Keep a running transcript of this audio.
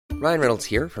Ryan Reynolds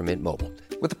here from Mint Mobile.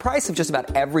 With the price of just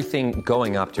about everything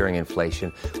going up during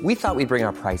inflation, we thought we'd bring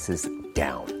our prices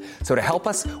down. So to help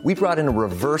us, we brought in a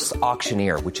reverse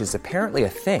auctioneer, which is apparently a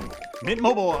thing. Mint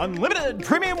Mobile Unlimited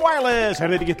Premium Wireless. How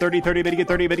to get 30, 30, bit to get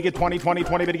 30, bit to get 20, 20,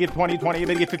 20, bit to get 20, 20,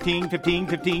 bit to get 15, 15,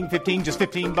 15, 15, just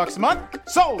 $15 a month?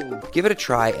 Sold! Give it a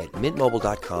try at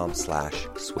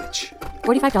mintmobile.com/switch.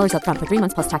 $45 up front for 3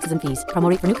 months plus taxes and fees. Promo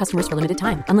rate for new customers for limited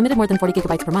time. Unlimited more than 40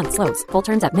 gigabytes per month. Slows full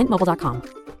terms at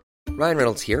mintmobile.com. Ryan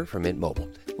Reynolds here from Mint Mobile.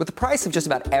 With the price of just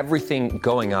about everything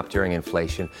going up during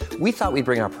inflation, we thought we'd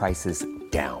bring our prices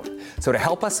down. So to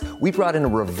help us, we brought in a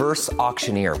reverse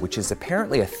auctioneer, which is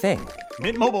apparently a thing.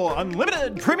 Mint Mobile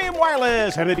Unlimited Premium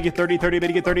Wireless. How to get 30, 30, bit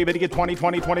to get 30, bit to get 20,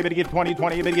 20, 20, bit to get 20,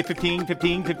 20, bit to get 15,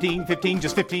 15, 15, 15,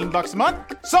 just $15 a month?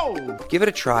 Sold! Give it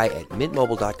a try at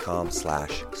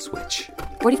mintmobile.com/switch.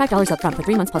 $45 up front for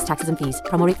 3 months plus taxes and fees.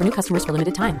 Promo rate for new customers for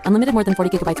limited time. Unlimited more than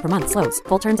 40 gigabytes per month. Slows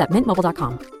full terms at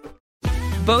mintmobile.com.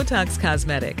 Botox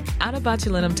Cosmetic, out of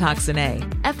botulinum toxin A,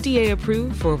 FDA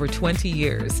approved for over 20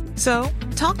 years. So,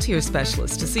 talk to your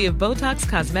specialist to see if Botox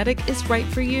Cosmetic is right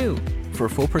for you. For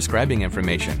full prescribing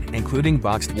information, including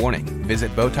boxed warning, visit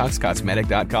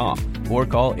BotoxCosmetic.com or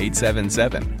call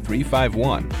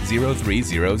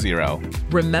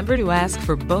 877-351-0300. Remember to ask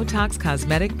for Botox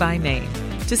Cosmetic by name.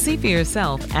 To see for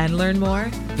yourself and learn more,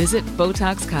 visit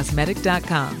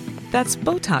BotoxCosmetic.com. That's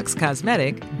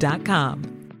BotoxCosmetic.com.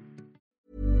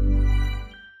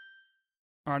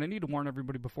 All right, I need to warn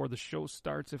everybody before the show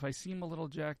starts. If I seem a little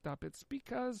jacked up, it's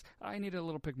because I need a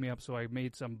little pick-me-up, so I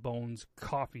made some Bones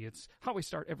coffee. It's how I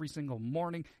start every single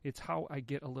morning. It's how I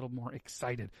get a little more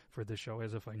excited for the show,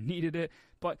 as if I needed it.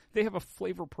 But they have a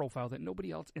flavor profile that nobody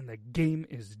else in the game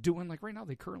is doing. Like right now,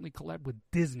 they currently collab with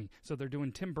Disney. So they're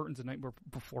doing Tim Burton's The Nightmare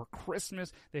Before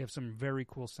Christmas. They have some very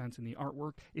cool scents, and the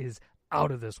artwork is out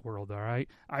of this world, all right?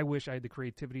 I wish I had the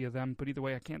creativity of them, but either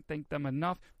way, I can't thank them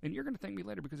enough, and you're going to thank me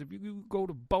later, because if you go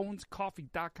to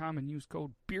bonescoffee.com and use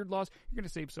code BEARDLAWS, you're going to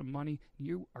save some money.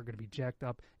 You are going to be jacked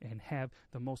up and have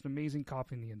the most amazing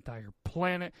coffee in the entire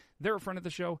planet. They're a friend of the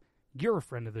show. You're a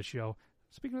friend of the show.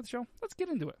 Speaking of the show, let's get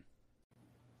into it.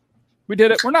 We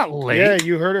did it. We're not late. Yeah,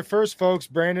 you heard it first, folks.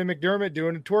 Brandon McDermott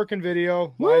doing a twerking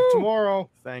video live tomorrow.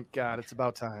 Thank God. It's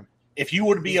about time. If you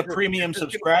would be a premium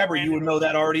subscriber, you would know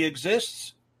that already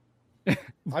exists.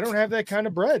 I don't have that kind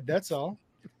of bread. That's all.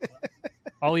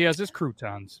 All he has is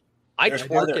croutons. I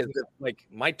twerk as if, like,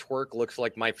 my twerk looks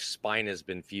like my spine has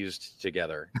been fused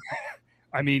together.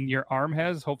 I mean, your arm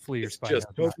has. Hopefully, your spine has.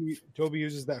 Toby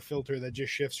uses that filter that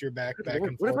just shifts your back and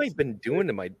forth. What have I been doing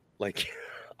to my, like,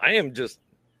 I am just,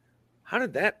 how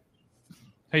did that?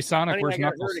 Hey, Sonic, where's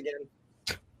Knuckles?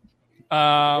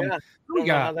 Yeah, what we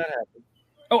got? how that happened.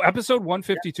 Oh, episode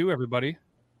 152, everybody.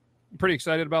 I'm pretty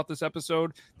excited about this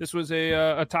episode. This was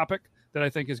a topic that I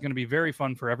think is going to be very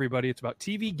fun for everybody. It's about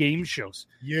TV game shows.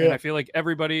 Yeah. And I feel like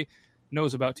everybody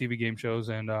knows about TV game shows,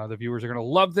 and the viewers are going to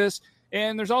love this.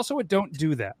 And there's also a Don't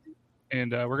Do That.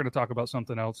 And we're going to talk about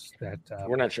something else that...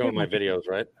 We're not showing my videos,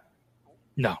 right?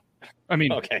 No. I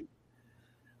mean... Okay.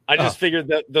 I just figured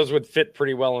that those would fit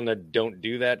pretty well in the Don't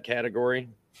Do That category.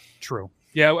 True.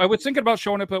 Yeah, I was thinking about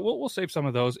showing it, but we'll save some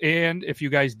of those. And if you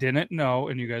guys didn't know,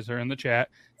 and you guys are in the chat,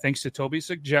 thanks to Toby's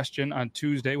suggestion on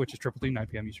Tuesday, which is 9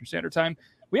 p.m. Eastern Standard Time,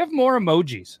 we have more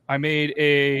emojis. I made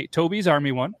a Toby's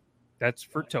Army one. That's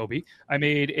for Toby. I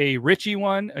made a Richie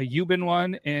one, a Euban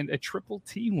one, and a Triple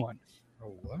T one.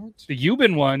 Oh, what? The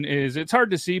Euban one it's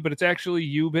hard to see, but it's actually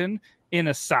Euban in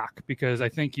a sock, because I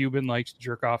think Euban likes to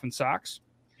jerk off in socks.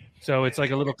 So it's like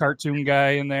a little cartoon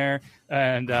guy in there.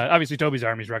 And obviously Toby's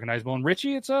Army is recognizable. And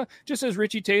Richie, it's just says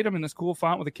Richie Tatum in this cool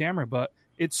font with a camera, but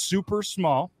it's super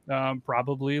small,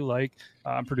 probably like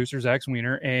Producer's X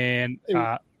Wiener. And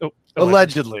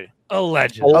Allegedly.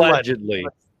 Let's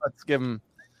give him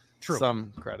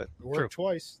some credit. Worked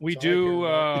twice. We do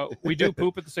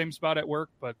poop at the same spot at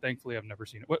work, but thankfully I've never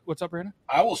seen it. What's up, Brandon?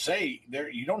 I will say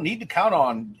you don't need to count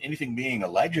on anything being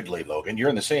allegedly, Logan. You're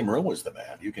in the same room as the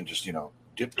man. You can just,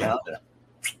 dip down to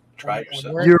try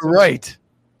yourself. You're right.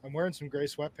 I'm wearing some gray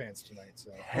sweatpants tonight. So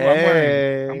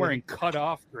I'm wearing cut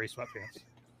off gray sweatpants.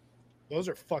 Those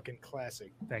are fucking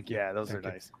classic. Thank you. Yeah, those are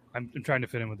nice. I'm trying to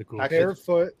fit in with the cool.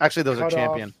 Barefoot. Actually, those are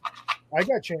Champion. I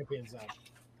got Champions on.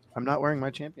 I'm not wearing my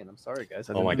Champion. I'm sorry, guys.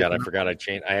 Oh my God, I forgot I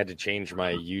had to change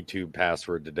my YouTube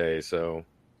password today. So,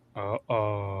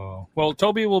 well,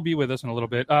 Toby will be with us in a little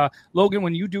bit. Logan,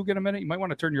 when you do get a minute, you might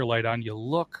want to turn your light on.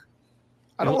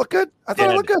 I don't look good. I thought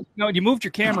I looked good. No, you moved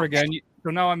your camera again. So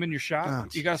now I'm in your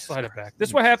shot. You got to slide it back. This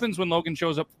is what happens when Logan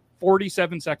shows up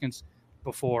 47 seconds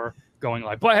before going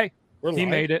live. But hey, he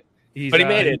made it. He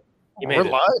made it. We're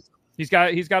live.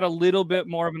 He's got a little bit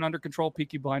more of an under control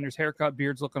Peaky Blinders haircut.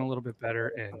 Beard's looking a little bit better.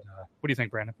 And what do you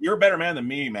think, Brandon? You're a better man than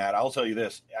me, Matt. I'll tell you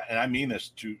this, and I mean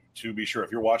this to be sure.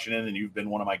 If you're watching in and you've been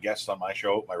one of my guests on my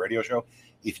show, my radio show,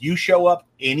 if you show up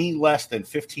any less than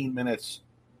 15 minutes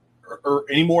or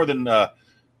any more than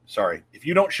if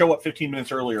you don't show up 15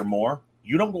 minutes early or more,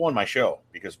 you don't go on my show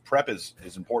because prep is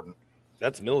important.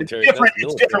 That's military.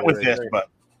 It's different with this, but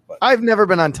I've never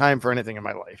been on time for anything in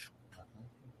my life.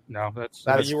 No,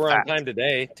 you were on time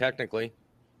today, technically.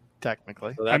 So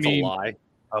that's a lie.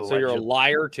 So you're a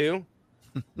liar too?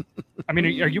 I mean,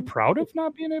 are you proud of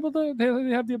not being able to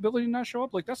have the ability to not show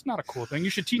up? Like, that's not a cool thing. You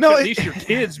should teach at least your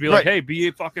kids, be like, hey,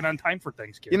 be fucking on time for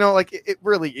things, kid. You know, like it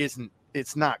really isn't.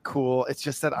 It's not cool. It's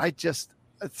just that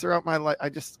throughout my life,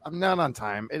 I'm not on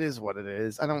time. It is what it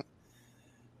is.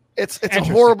 It's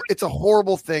a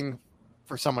horrible thing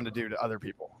for someone to do to other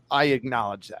people. I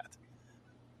acknowledge that.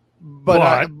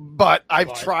 But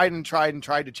I've tried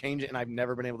to change it, and I've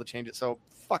never been able to change it. So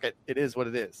fuck it. It is what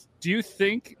it is. Do you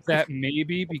think that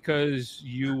maybe because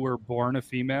you were born a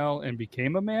female and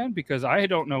became a man? Because I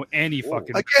don't know any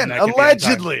fucking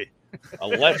allegedly.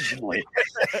 Allegedly.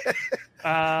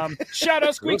 Shout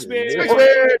out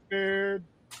Squeaksbeard.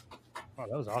 Oh,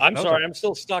 that was awesome. I'm sorry. I'm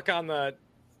still stuck on the.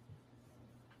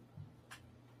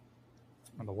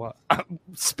 On the what?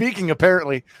 Speaking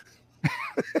apparently.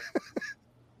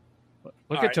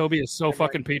 Look at Toby is so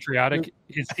fucking patriotic.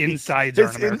 His insides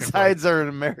are an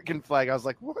American flag. I was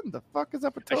like, what the fuck is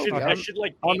up with Toby? I should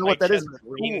like I don't know what that is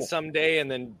green someday and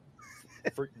then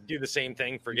do the same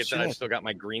thing. Forget that I've still got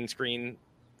my green screen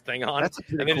thing on.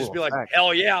 And then just be like,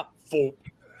 hell yeah. Foop.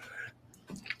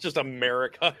 Just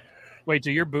America. Wait,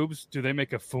 do your boobs, do they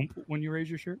make a foomp when you raise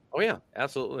your shirt? Oh yeah,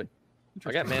 absolutely.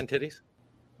 I got man titties.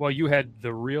 Well, you had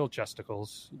the real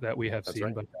chesticles that we have seen,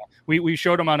 right. but we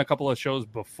showed them on a couple of shows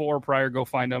prior. Go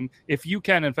find them. If you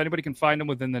can, if anybody can find them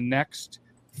within the next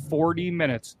 40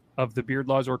 minutes of the Beard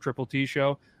Laws or Triple T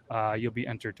show, you'll be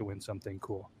entered to win something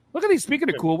cool. Look at these. Speaking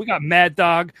of cool, we got Mad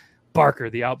Dog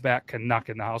Barker, the Outback Canuck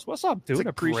in the house. What's up, dude?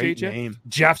 Appreciate you. Name.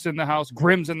 Jeff's in the house.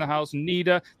 Grim's in the house.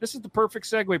 Nita. This is the perfect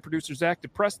segue, Producer Zach, to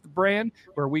Press the Brand,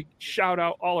 where we shout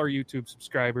out all our YouTube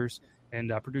subscribers.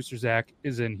 And Producer Zach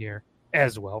is in here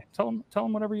as well. Tell him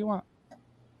whatever you want.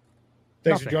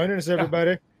 Thanks for joining us,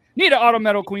 everybody. Nita Auto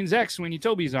Metal Queen, Zach Sweeney,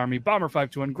 Toby's Army, Bomber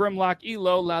 521, Grimlock,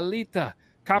 Elo, Lalita,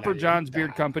 Copper John's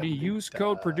Beard Company. Use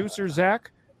code Producer Zach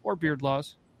or Beard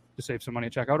Laws to save some money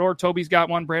at checkout. Or Toby's got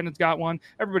one, Brandon's got one.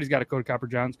 Everybody's got a code Copper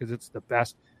John's because it's the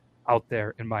best out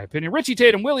there, in my opinion. Richie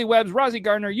Tatum, Willie Webbs, Rozzy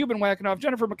Gardner, you've been whacking off,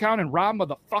 Jennifer McCown, and Rob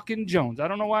motherfucking Jones. I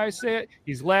don't know why I say it.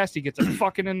 He's last. He gets a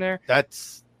fucking in there.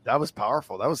 That was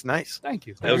powerful. That was nice. Thank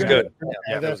you. That was good.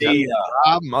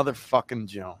 Rob motherfucking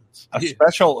Jones. A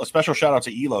special shout out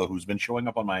to Elo, who's been showing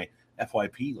up on my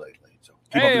FYP lately. So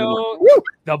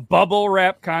the bubble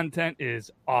wrap content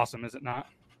is awesome, is it not?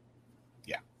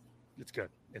 Yeah, it's good.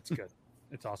 It's good.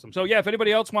 It's awesome. So yeah, if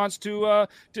anybody else wants to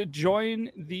join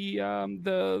the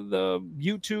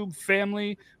YouTube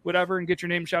family, whatever, and get your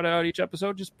name shouted out each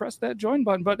episode, just press that join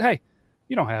button. But hey,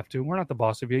 you don't have to. We're not the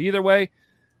boss of you. Either way,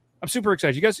 I'm super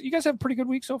excited. You guys have a pretty good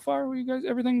week so far.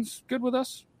 Everything's good with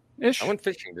us ish. I went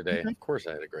fishing today. Of course,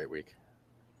 I had a great week.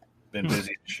 Been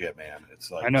busy as shit, man. It's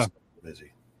like I know. So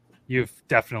busy. You've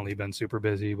definitely been super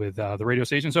busy with the radio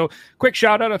station. So quick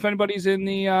shout out if anybody's in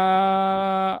the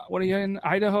what are you in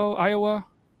Idaho, Iowa?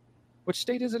 Which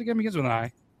state is it again? Begins with an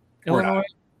I. Illinois.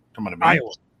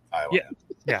 Iowa.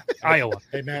 Yeah, Iowa.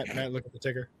 Hey Matt, look at the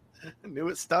ticker. I knew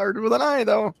it started with an I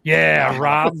though. Yeah,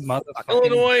 Rob, motherfucker.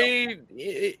 Illinois,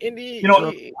 India.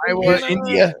 Iowa,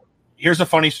 India. Here's a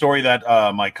funny story that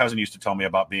my cousin used to tell me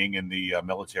about being in the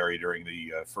military during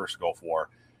the first Gulf War.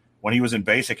 When he was in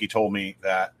basic, he told me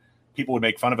that people would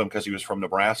make fun of him because he was from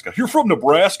Nebraska. You're from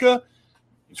Nebraska?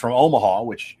 He's from Omaha,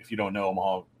 which, if you don't know,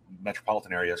 Omaha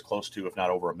metropolitan area is close to, if not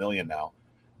over 1 million now.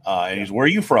 And he's, where are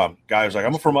you from? Guy was like,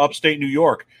 I'm from upstate New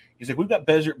York. He's like, we've got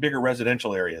bigger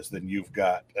residential areas than you've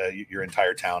got your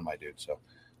entire town, my dude. So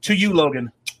to you,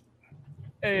 Logan.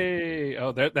 Hey,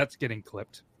 that's getting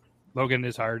clipped. Logan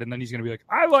is hard, and then he's going to be like,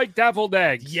 I like deviled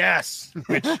eggs. Yes,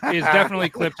 which is definitely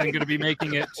clipped and going to be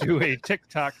making it to a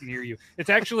TikTok near you. It's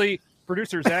actually,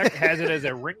 producer Zach has it as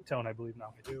a ringtone, I believe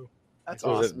now. I do. That's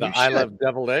awesome. awesome. I love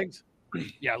deviled eggs?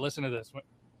 Yeah, listen to this. All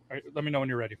right, let me know when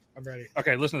you're ready. I'm ready.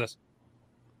 Okay, listen to this.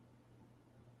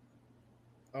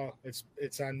 Oh, it's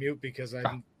on mute because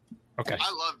I'm okay.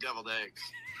 I love deviled eggs.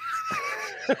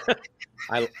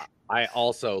 I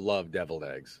also love deviled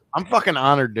eggs. I'm fucking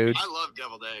honored, dude. I love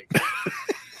deviled eggs.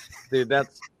 Dude,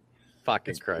 that's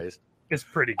fucking Christ. It's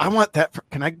pretty good. I want that.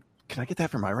 Can I get that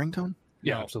for my ringtone?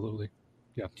 Yeah, absolutely.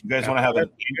 Yeah. You guys want to have that?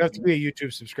 You have to be a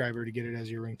YouTube subscriber to get it as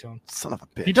your ringtone. Son of a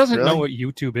bitch. He doesn't know what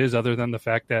YouTube is, other than the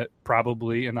fact that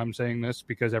probably, and I'm saying this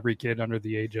because every kid under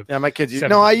the age of my kids. 7.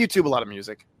 No, I YouTube a lot of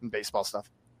music and baseball stuff.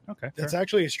 Okay, that's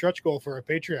actually a stretch goal for our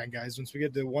Patreon guys. Once we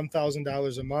get to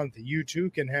 $1,000 a month, you too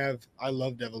can have "I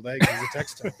love deviled eggs" as a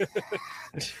text tone.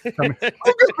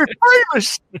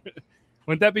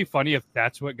 Wouldn't that be funny if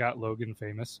that's what got Logan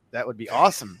famous? That would be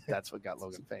awesome. That's what got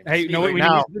Logan famous. Hey, you know what we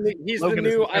now? He's the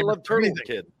new "I Love Turtles"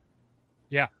 kid.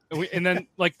 Yeah, and then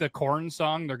like the Korn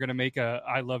song, they're gonna make a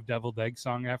 "I Love Deviled Egg"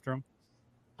 song after him.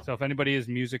 So if anybody is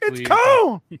musically, it's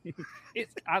cool.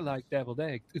 I like deviled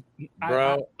egg,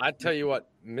 bro. I tell you what,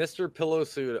 Mr.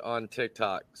 Pillowsuit on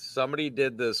TikTok, somebody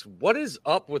did this. What is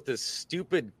up with this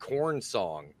stupid Korn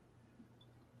song?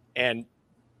 And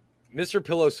Mr.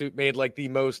 Pillowsuit made like the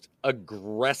most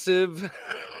aggressive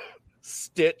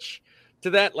stitch to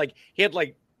that. Like he had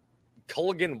like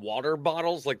Culligan water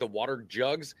bottles, like the water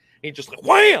jugs. And he just like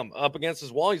wham up against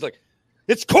his wall. He's like,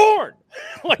 "It's Korn!"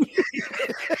 Like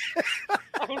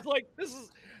I was like, "This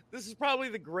is probably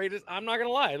the greatest." I'm not gonna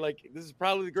lie, like this is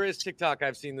probably the greatest TikTok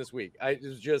I've seen this week. It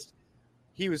was just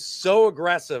he was so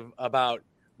aggressive about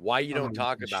why you don't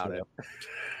talk about it.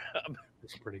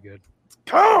 It's pretty good.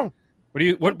 Come.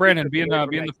 What Brandon being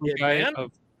the food guy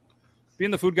of being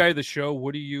the food guy of the show?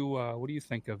 What do you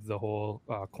think of the whole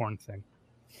Korn thing?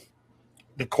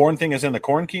 The corn thing is in the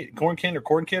corn kid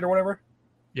or whatever.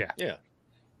 Yeah.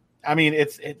 I mean,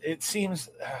 it seems.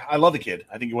 I love the kid.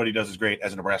 I think what he does is great.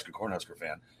 As a Nebraska Cornhusker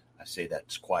fan, I say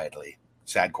that quietly.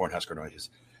 Sad Cornhusker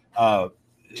noises.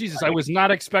 Jesus, I was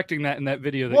not expecting that in that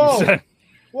video that Whoa. you said.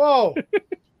 Whoa!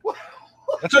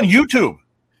 That's on YouTube.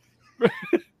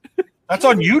 That's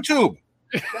on YouTube.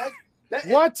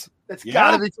 What? That's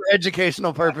got to be for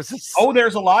educational purposes. Oh,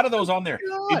 there's a lot of those on there.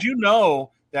 Did you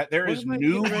know that there is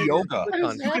nude yoga?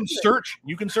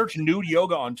 You can search nude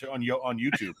yoga on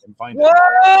YouTube and find it.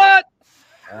 What?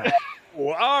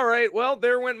 Well, all right. Well,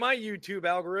 there went my YouTube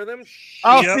algorithm.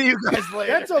 I'll see you guys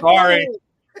later. That's okay. Sorry.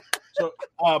 So,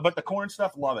 but the corn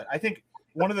stuff, love it. I think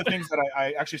one of the things that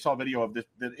I actually saw a video of that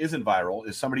isn't viral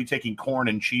is somebody taking corn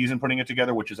and cheese and putting it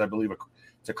together, which is, I believe,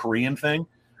 it's a Korean thing.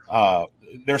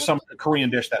 There's some Korean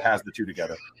dish that has the two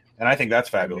together, and I think that's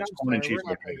fabulous. Corn and cheese.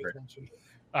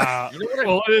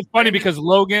 Well, it's funny because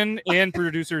Logan and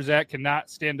producer Zach cannot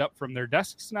stand up from their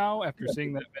desks now after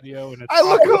seeing that video. And I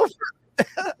look over.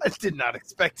 I did not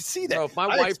expect to see that. Bro, if my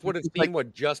wife would have seen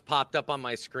what just popped up on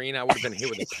my screen, I would have been hit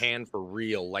with a pan for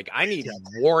real. Like, I need a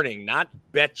warning, not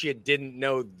bet you didn't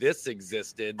know this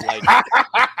existed. Like,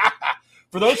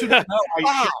 for those who don't know, I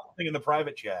shared something in the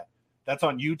private chat that's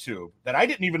on YouTube that I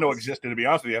didn't even know existed, to be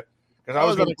honest with you, because I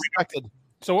was unexpected.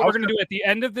 So what we're going to do at the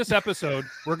end of this episode,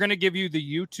 we're going to give you the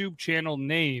YouTube channel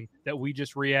name that we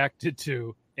just reacted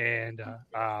to, and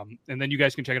then you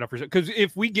guys can check it out for because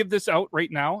if we give this out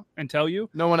right now and tell you,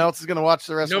 no one else is going to watch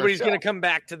the rest. Nobody's going to come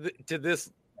back to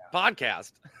this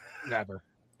podcast. Never.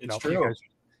 It's true.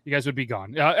 You guys would be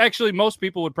gone. Actually, most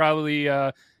people would probably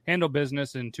handle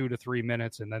business in 2 to 3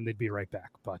 minutes, and then they'd be right back.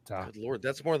 But good Lord,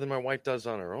 that's more than my wife does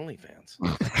on her OnlyFans.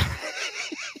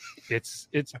 It's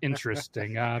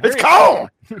interesting. It's corn.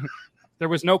 There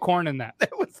was no corn in that. There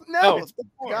was no.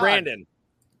 Brandon,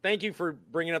 thank you for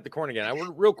bringing up the corn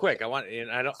again. Real quick, I want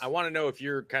to know if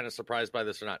you're kind of surprised by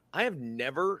this or not. I have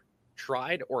never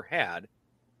tried or had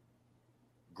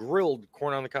grilled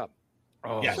corn on the cob.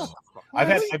 Oh, yes. I've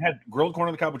had grilled corn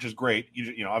on the cob, which is great.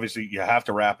 You know, obviously you have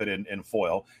to wrap it in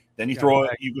foil. Then you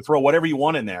can throw whatever you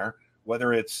want in there,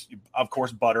 whether it's of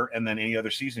course butter and then any other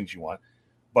seasonings you want.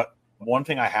 But one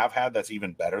thing I have had that's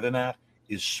even better than that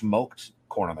is smoked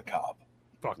corn on the cob.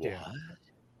 Fuck yeah.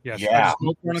 Yes, yeah.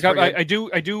 I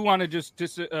do want to just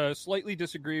slightly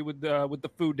disagree with the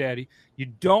food daddy. You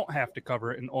don't have to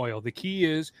cover it in oil. The key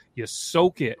is you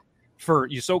soak it for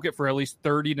at least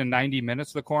 30 to 90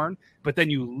 minutes, the corn, but then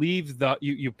you leave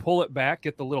you pull it back,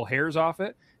 get the little hairs off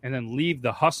it, and then leave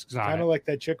the husks on it. Kind of like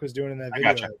that chick was doing in that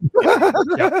video.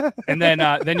 Yeah. And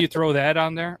then you throw that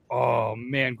on there. Oh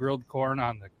man, grilled corn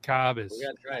on the cob is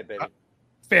try it, baby.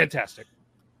 Fantastic.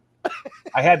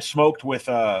 I had smoked with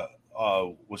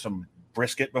some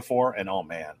brisket before, and oh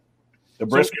man, the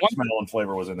brisket smell and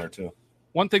flavor was in there too.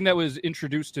 One thing that was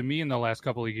introduced to me in the last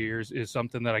couple of years is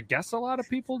something that I guess a lot of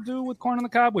people do with corn on the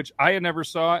cob, which I had never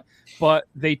saw it, but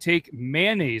they take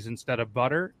mayonnaise instead of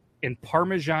butter and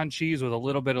Parmesan cheese with a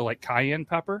little bit of like cayenne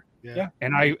pepper. Yeah.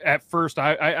 And at first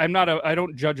I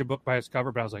don't judge a book by its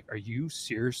cover, but I was like, are you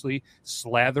seriously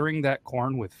slathering that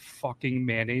corn with fucking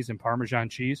mayonnaise and Parmesan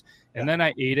cheese? And then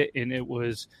I ate it, and it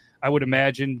was, I would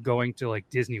imagine going to like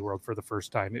Disney World for the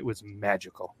first time. It was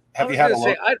magical. Have you had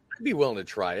I'd be willing to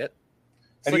try it.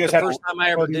 It's like the first time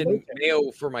I ever did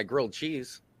mayo for my grilled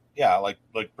cheese. Yeah, like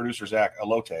producer Zach,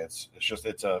 elote.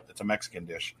 It's a Mexican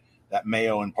dish. That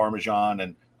mayo and Parmesan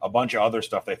and a bunch of other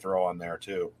stuff they throw on there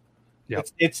too. Yeah,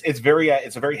 it's a very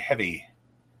heavy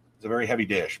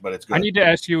dish, but it's good. I need to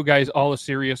ask you guys all a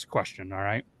serious question. All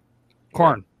right,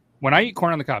 corn. When I eat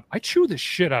corn on the cob, I chew the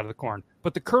shit out of the corn,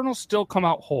 but the kernels still come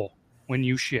out whole when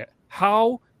you shit.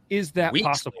 How is that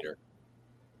possible? Later.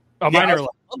 Oh,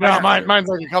 yeah, mine's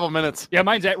like a couple minutes. Yeah,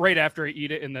 mine's right after I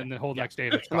eat it, and then the whole next day.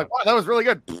 I'm like, wow, that was really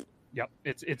good. Yep,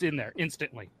 it's in there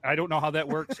instantly. I don't know how that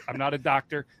works. I'm not a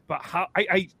doctor, but how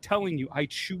I telling you, I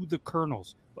chew the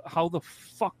kernels. But how the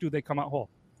fuck do they come out whole?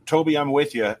 Toby, I'm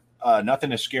with you.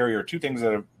 Nothing is scarier. Two things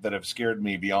that have scared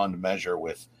me beyond measure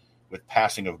with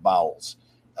passing of bowels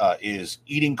is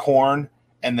eating corn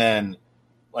and then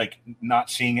like not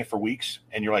seeing it for weeks,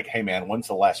 and you're like, hey man, when's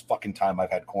the last fucking time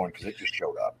I've had corn? Because it just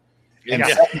showed up. And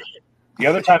the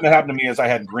other time that happened to me is I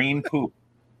had green poop,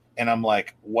 and I'm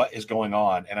like, what is going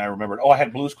on? And I remembered, I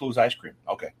had Blue's Clues ice cream.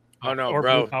 Okay. Oh no,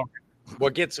 bro.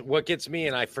 What gets me,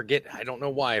 and I forget. I don't know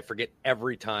why. I forget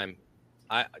every time.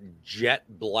 Jet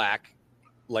black,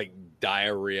 like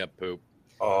diarrhea poop.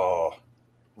 Oh,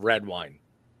 red wine.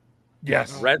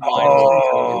 Yes, red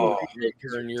wine.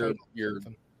 Turn your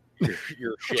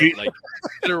shit like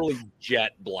literally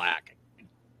jet black.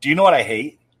 Do you know what I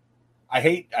hate? I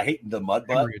hate the mud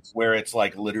butt where it's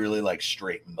like literally like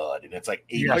straight mud and it's like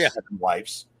 87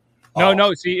 wipes.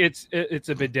 No. See, it's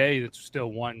a bidet that's still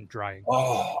one drying.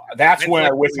 Oh, that's where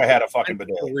I wish I had a fucking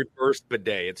bidet. A reverse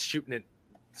bidet. It's shooting it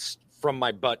from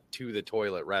my butt to the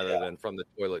toilet rather than from the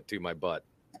toilet to my butt.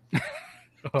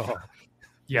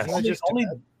 Yes.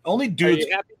 Only dudes. Are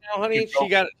you happy now, honey? She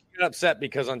got upset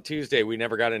because on Tuesday we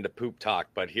never got into poop talk,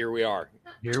 but here we are.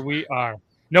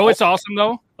 No, it's awesome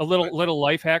though. A little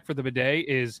life hack for the bidet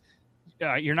is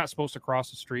you're not supposed to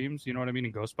cross the streams, you know what I mean,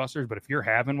 in Ghostbusters, but if you're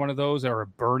having one of those or a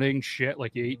burning shit,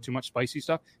 like you eat too much spicy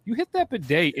stuff, you hit that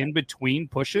bidet in between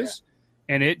pushes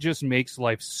and it just makes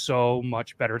life so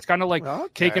much better. It's kind of like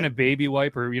taking a baby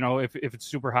wipe or, you know, if it's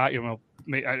super hot, you know,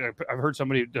 I've heard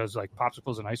somebody who does like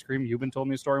popsicles and ice cream. You've been told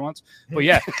me a story once, but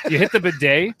yeah, you hit the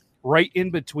bidet right in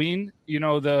between, you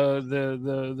know,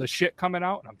 the shit coming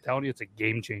out. And I'm telling you, it's a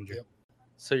game changer. Yep.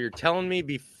 So you're telling me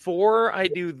before I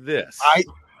do this,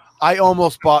 I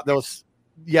almost bought those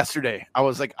yesterday. I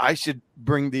was like, I should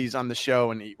bring these on the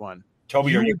show and eat one.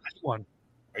 Toby, are you going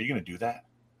to do that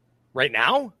right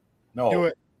now? No, do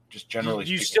it. Just generally.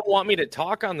 You still want me to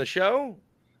talk on the show?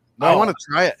 No, I want to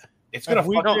try it. It's gonna.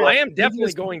 No, I am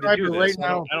definitely going to do this right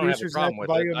now. I don't have a problem with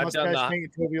it. I've done that.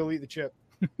 Toby will eat the chip.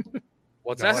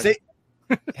 What's that?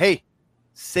 Hey,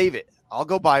 save it. I'll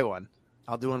go buy one.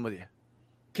 I'll do one with you.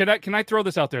 Can I throw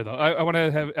this out there though? I want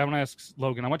to ask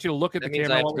Logan. I want you to look at the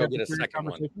camera. I have to go get a second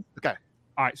one. Okay.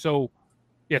 All right. So,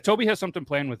 yeah, Toby has something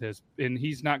planned with his, and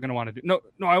he's not going to want to do. No.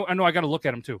 I know. I got to look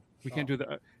at him too. We can't do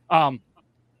that.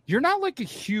 You're not like a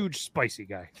huge spicy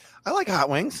guy. I like hot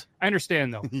wings. I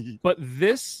understand though, but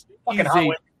this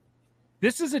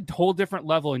is a whole different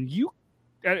level, and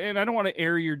I don't want to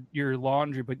air your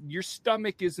laundry, but your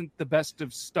stomach isn't the best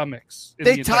of stomachs.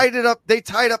 They tied it up. They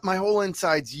tied up my whole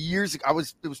insides years ago.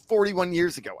 It was 41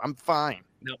 years ago. I'm fine.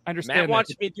 No, I understand. Matt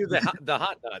watched me do the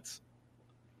hot nuts.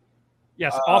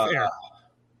 Yes, off air.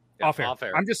 Off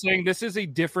air. I'm just saying this is a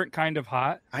different kind of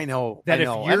hot. I know.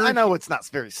 I know it's not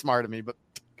very smart of me, but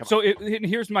and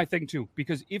here's my thing too,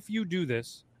 because if you do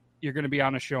this, you're going to be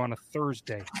on a show on a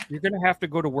Thursday. You're going to have to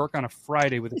go to work on a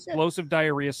Friday with explosive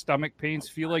diarrhea, stomach pains,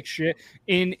 feel like shit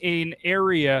in an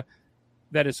area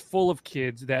that is full of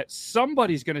kids that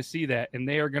somebody's going to see that and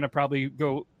they are going to probably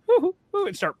go woo, woo,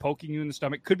 and start poking you in the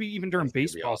stomach. Could be even during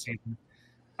baseball season.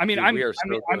 I mean,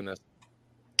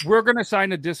 we're going to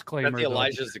sign a disclaimer. That's the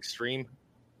Elijah's Extreme.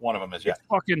 One of them is it's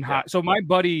fucking hot. So my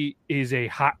buddy is a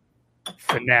hot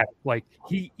fanatic. Like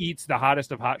he eats the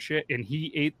hottest of hot shit, and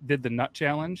he did the nut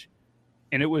challenge,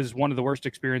 and it was one of the worst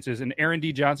experiences. And Aaron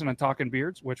D. Johnson on Talking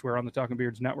Beards, which we're on the Talking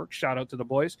Beards network, shout out to the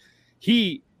boys.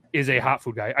 He is a hot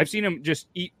food guy. I've seen him just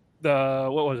eat a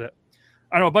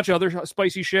bunch of other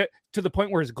spicy shit to the point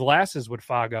where his glasses would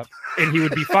fog up and he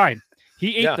would be fine.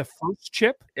 He ate the first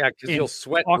chip. Yeah, because he'll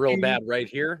sweat real bad right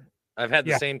here. I've had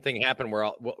the same thing happen where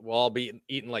I'll be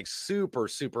eating like super,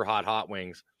 super hot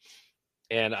wings.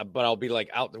 But I'll be like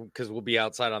out because we'll be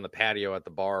outside on the patio at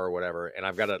the bar or whatever. And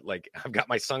I've got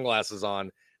my sunglasses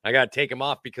on. I got to take them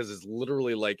off because it's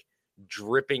literally like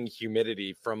dripping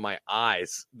humidity from my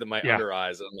eyes, my under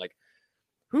eyes. And I'm like,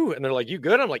 whew. And they're like, you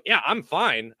good? I'm like, yeah, I'm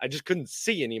fine. I just couldn't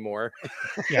see anymore.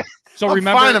 Yeah. So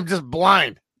remember, fine, I'm just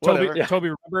blind. Toby,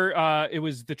 remember it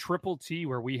was the Triple T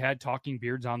where we had Talking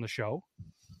Beards on the show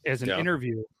as an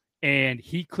interview. and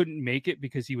he couldn't make it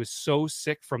because he was so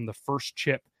sick from the first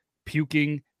chip,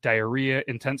 puking, diarrhea,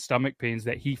 intense stomach pains,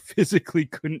 that he physically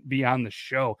couldn't be on the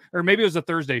show. Or maybe it was a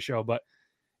Thursday show, but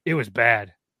it was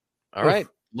bad. All right,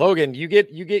 Logan, you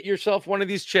get yourself one of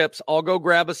these chips. I'll go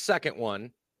grab a second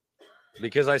one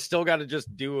because I still got to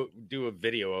just do a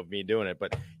video of me doing it.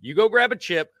 But you go grab a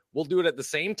chip. We'll do it at the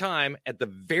same time at the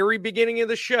very beginning of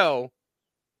the show.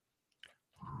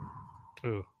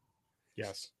 Ooh.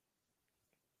 Yes.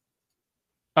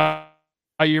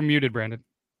 You're muted, Brandon.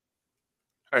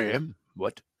 I am.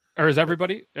 What? Or is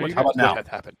everybody? How about now? What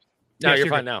happened? No, Yes, you're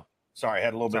you're fine good. now. Sorry, I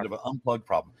had a little bit of an unplugged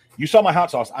problem. You saw my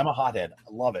hot sauce. I'm a hothead.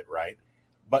 I love it, right?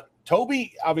 But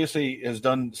Toby obviously has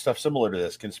done stuff similar to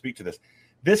this, can speak to this.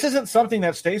 This isn't something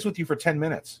that stays with you for 10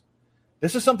 minutes.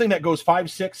 This is something that goes 5,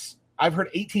 6, I've heard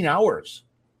 18 hours.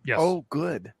 Yes. Oh,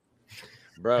 good.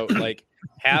 Bro, like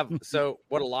so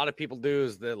what a lot of people do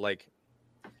is that like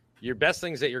your best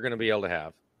things that you're going to be able to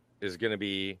have is going to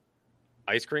be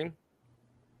ice cream,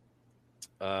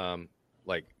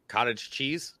 like cottage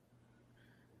cheese,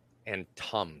 and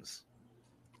Tums.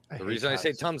 The reason I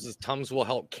say Tums is Tums will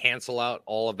help cancel out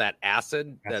all of that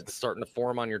acid that's starting to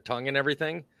form on your tongue and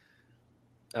everything,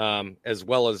 as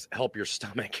well as help your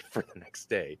stomach for the next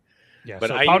day. Yeah, but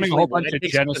so I pounding a whole when bunch I of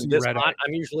take something Genesee this Red hot, Eye.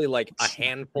 I'm usually like a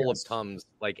handful of Tums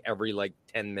like every like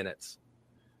 10 minutes.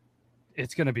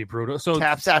 It's going to be brutal. So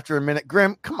Taps after a minute.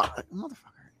 Grim, come on,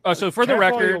 motherfucker. So for the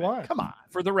Tap all you record, want. Come on.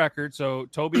 for the record, so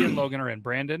Toby and Logan are in.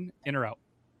 Brandon, in or out?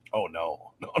 Oh,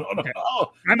 no. No. Okay.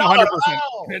 No. I'm No,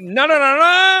 100%.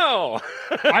 No.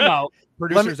 I'm out.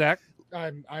 Producer Zach.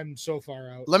 I'm so far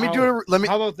out. Let me do it. Let me.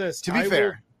 How about this? To be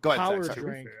fair, go ahead. Power Zach, sorry.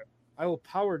 drink. I will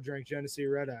power drink Genesee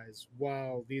Red Eyes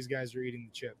while these guys are eating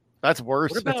the chip. That's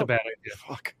worse. What That's a about- bad idea.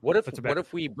 Fuck. What if That's a bad- what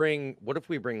if we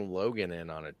bring Logan in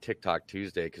on a TikTok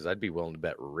Tuesday? Because I'd be willing to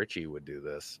bet Richie would do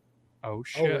this. Oh Oh,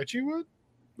 shit. Richie would?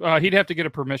 He'd have to get a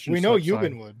permission. We know slip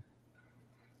signed. Euban would.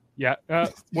 Yeah.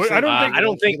 You said- I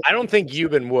don't think. I don't think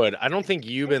Euban would. I don't think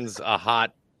Euban's a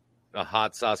hot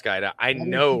sauce guy. I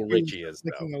know don't think Richie is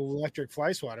licking though. the electric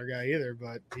fly swatter guy either,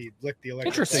 but he licked the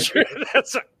electric. Interesting. fly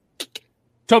That's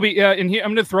Toby, and here, I'm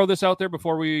going to throw this out there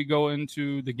before we go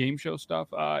into the game show stuff.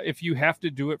 If you have to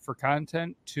do it for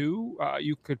content too,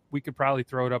 we could probably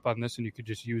throw it up on this, and you could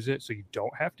just use it so you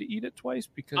don't have to eat it twice.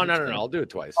 Because Oh no, it's no, gonna- I'll do it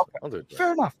twice. Okay. I'll do it twice.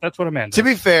 Fair enough. That's what I meant. To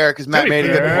be fair, because Matt be made a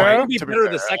good fair. It'll point. be To be better the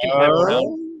fair. second time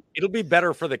around. It'll be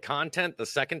better for the content the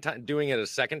second time doing it a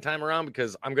second time around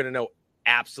because I'm going to know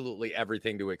absolutely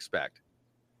everything to expect.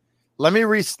 Let me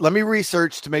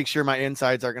research to make sure my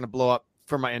insides aren't going to blow up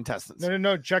for my intestines.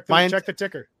 No. Check Mine- the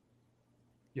ticker.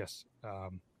 Yes.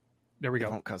 There we It go.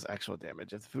 won't cause actual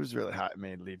damage. If the food is really hot, it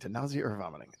may lead to nausea or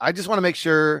vomiting. I just want to make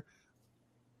sure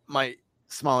my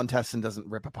small intestine doesn't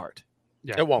rip apart.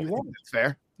 Yeah. It won't. You won't. That's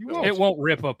fair. You won't. It won't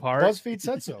rip apart. BuzzFeed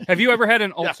said so. Have you ever had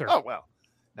an Yeah. ulcer? Oh well.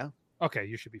 Okay,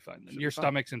 you should be fine. Then. Should be Your fine.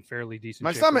 stomach's in fairly decent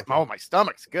My shape. stomach. Okay. Oh, my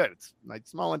stomach's good. It's my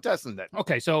small intestine that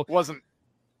Okay, so wasn't.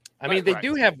 I mean, they Right.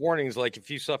 do have warnings like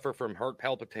if you suffer from heart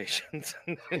palpitations,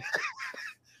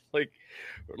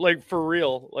 like for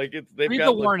real, like they've read got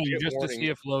the warning legit just warnings. to see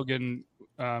if Logan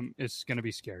is going to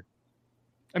be scared.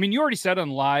 I mean, you already said on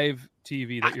live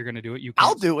TV that you're going to do it. You I'll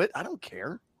can't- do it. I don't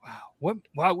care. Wow. What?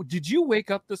 Wow. Did you wake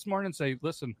up this morning and say,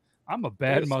 "Listen, I'm a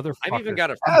bad Yes, motherfucker"? I've even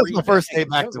got a That was free my first bag- day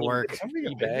back to work. free Somebody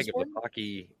got bag this of the morning?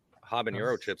 Pocky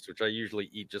habanero chips, which I usually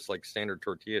eat just like standard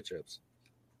tortilla chips.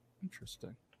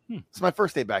 Interesting. It's my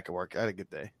first day back at work. I had a good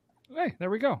day. Hey, there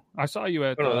we go. I saw you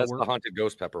at Oh, no, that's work. the haunted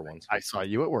ghost pepper ones. I saw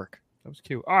you at work. That was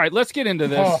cute. All right, let's get into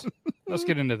this. Let's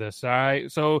get into this. All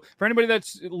right. So for anybody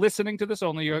that's listening to this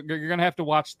only, you're going to have to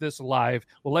watch this live.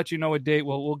 We'll let you know a date.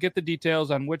 We'll get the details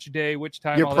on which day, which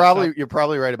time. You're all that stuff.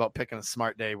 probably right about picking a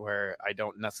smart day where I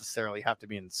don't necessarily have to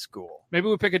be in school. Maybe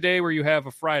we pick a day where you have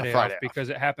a Friday, Friday off off. because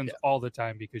it happens all the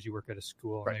time because you work at a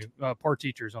school. Right. And poor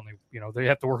teachers only, they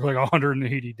have to work like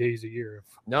 180 days a year.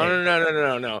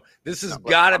 No. This has No, but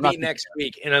got to I'm not be next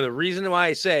week. And the reason why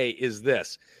I say is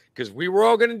this, because we were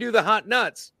all going to do the hot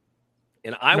nuts,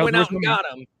 and I No, went there's out and no- got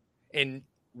them, and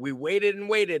we waited,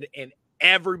 and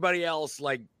everybody else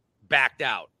like backed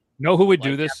out Know who would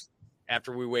do Like this?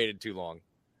 after we waited too long.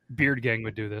 Beard Gang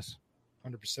would do this.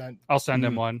 100%. I'll send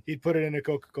him one. He'd put it in a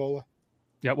Coca-Cola.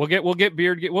 Yeah, we'll get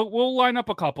Beard. We'll line up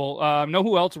a couple. Know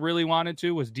who else really wanted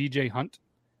to was DJ Hunt.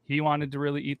 He wanted to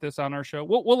really eat this on our show.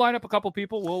 We'll line up a couple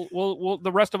people. We'll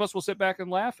the rest of us will sit back and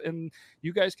laugh, and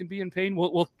you guys can be in pain.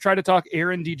 We'll try to talk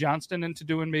Aaron D. Johnston into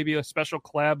doing maybe a special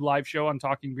collab live show on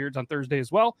Talking Beards on Thursday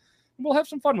as well. And we'll have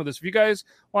some fun with this. If you guys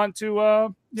want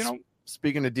to,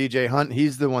 Speaking of DJ Hunt,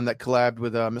 he's the one that collabed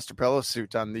with Mr. Pillow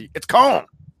Suit on the It's Calm.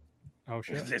 oh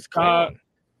shit, It's cool.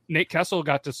 Nate Kessel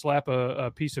got to slap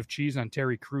a piece of cheese on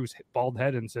Terry Crews' bald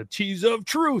head and said, "Cheese of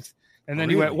truth." And then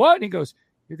he went, "What?" And he goes,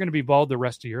 "You're going to be bald the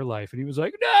rest of your life." And he was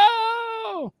like,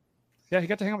 "No." Yeah, he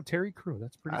got to hang out with Terry Crew.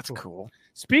 That's cool.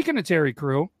 Speaking of Terry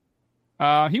Crew,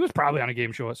 he was probably on a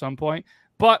game show at some point.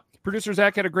 But producer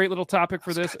Zach had a great little topic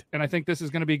for this, and I think this is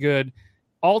going to be good.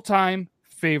 All-time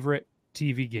favorite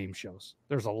TV game shows.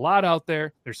 There's a lot out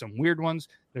there. There's some weird ones.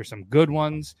 There's some good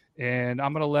ones. And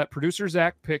I'm going to let producer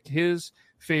Zach pick his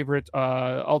favorite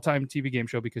all-time TV game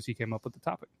show because he came up with the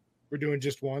topic. We're doing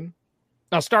just one?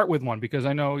 I'll start with one because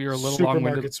I know you're a little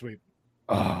long-winded. Supermarket Sweep.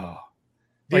 Oh.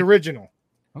 The original.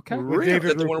 Okay.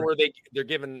 That's the one where they're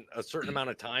given a certain amount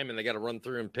of time and they got to run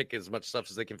through and pick as much stuff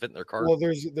as they can fit in their cart. Well,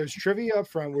 there's trivia up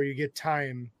front where you get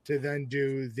time to then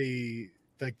do the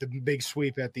big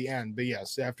sweep at the end. But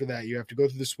yes, after that you have to go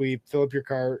through the sweep, fill up your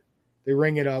cart, they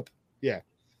ring it up. Yeah.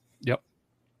 Yep.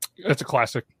 That's a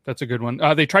classic. That's a good one.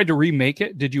 They tried to remake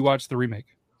it. Did you watch the remake?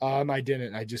 I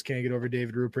didn't. I just can't get over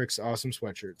David Ruprecht's awesome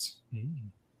sweatshirts.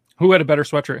 Who had a better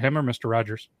sweatshirt, him or Mr.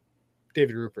 Rogers?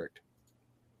 David Ruprecht.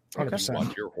 100%.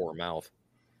 Watch your whore mouth.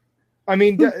 I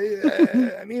mean,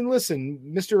 listen,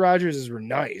 Mr. Rogers were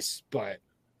nice, but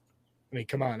I mean,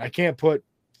 come on, I can't put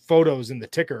photos in the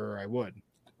ticker, or I would.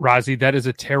 Rozzy, that is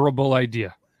a terrible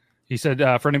idea. He said,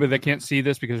 for anybody that can't see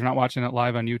this because you're not watching it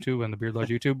live on YouTube and the Beard Lodge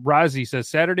YouTube, Rozzy says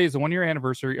Saturday is the 1-year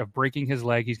anniversary of breaking his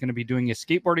leg. He's going to be doing a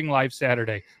skateboarding live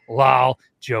Saturday. Lol,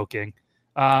 joking.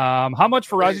 How much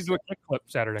for Rozzy to do a kick flip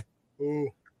Saturday? Ooh.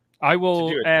 I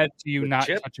will add to you not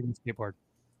touching the skateboard.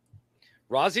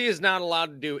 Rozzy is not allowed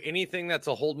to do anything that's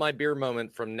a hold my beer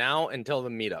moment from now until the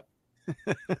meetup.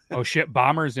 Oh shit,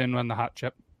 Bomber's in on the hot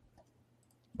chip.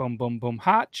 Boom, boom, boom,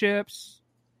 hot chips.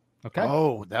 Okay.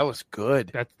 Oh, that was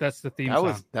good. That's the theme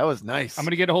song. That was nice. I'm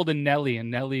gonna get a hold of Nelly, and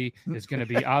Nelly is gonna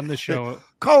be on the show.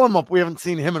 Call him up. We haven't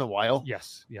seen him in a while.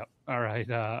 Yes. Yep. All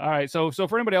right. So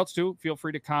for anybody else too, feel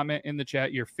free to comment in the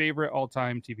chat your favorite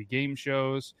all-time TV game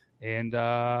shows. And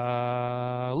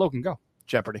Logan, go.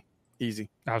 Jeopardy. Easy.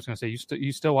 I was gonna say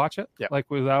you still watch it? Yeah.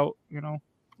 Like without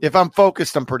If I'm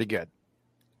focused, I'm pretty good.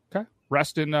 Okay.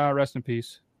 Rest in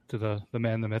peace to the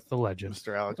man, the myth, the legend,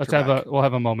 Mr. Alex. We'll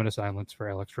have a moment of silence for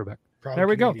Alex Trebek. There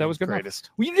we go. That was good. Greatest.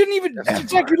 Well, you didn't even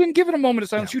you didn't give it a moment of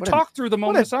silence. You talked through the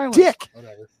moment of silence. Dick.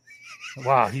 Whatever.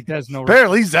 Wow, he does no.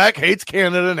 Apparently, Zach hates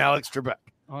Canada and Alex Trebek.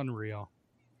 Unreal.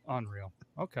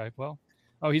 Okay, well.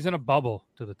 Oh, he's in a bubble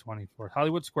to the 24th.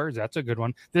 Hollywood Squares, that's a good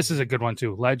one. This is a good one,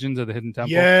 too. Legends of the Hidden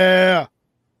Temple. Yeah.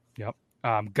 Yep.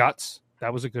 Guts,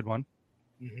 that was a good one.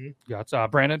 Mm-hmm. Guts.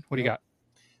 Brandon, what do you got?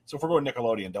 So if we're going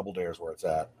Nickelodeon, Double Dare is where it's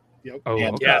at. Yep. Oh,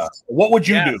 And, okay. What would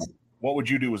you do? What would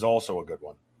you do is also a good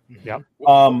one. Yep.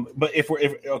 But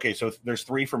okay, so there's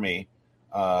 3 for me.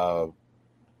 I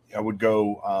would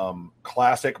go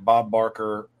classic Bob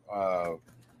Barker, Will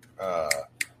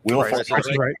Price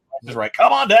is Right. Is right.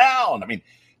 Come on down. I mean,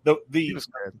 the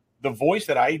voice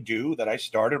that I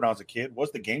started when I was a kid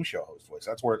was the game show host voice.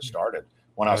 That's where it started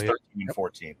when I was 13 and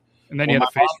 14. And then you had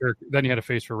a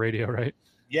face for radio, right?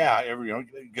 Yeah, you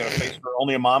got a face for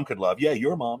only a mom could love. Yeah,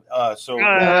 your mom. Shout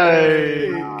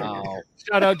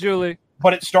out Julie.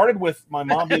 But it started with my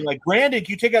mom being like, "Grandy, can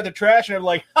you take out the trash?" And I'm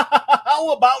like,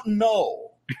 "How about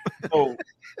no?" So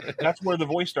that's where the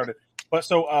voice started. But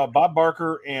so Bob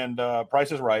Barker and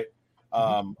Price is Right.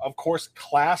 Of course,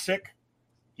 classic.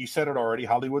 He said it already.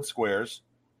 Hollywood Squares.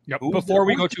 Yep. Before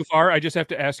we go too far, I just have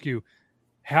to ask you,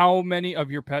 how many of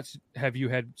your pets have you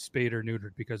had spayed or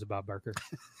neutered because of Bob Barker?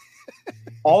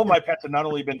 All of my pets have not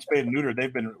only been spayed and neutered,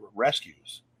 they've been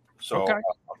rescues. So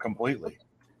completely.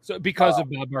 So because of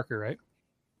Bob Barker, right?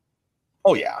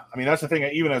 Oh yeah. I mean, that's the thing.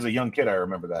 Even as a young kid, I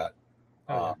remember that.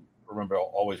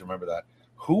 Always remember that.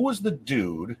 Who was the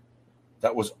dude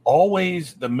that was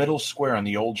always the middle square on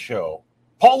the old show?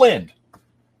 Paul Lynde.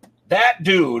 That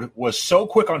dude was so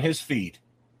quick on his feet,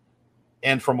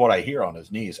 and from what I hear, on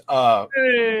his knees.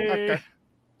 With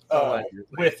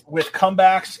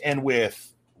comebacks and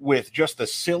with just the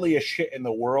silliest shit in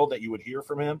the world that you would hear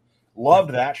from him.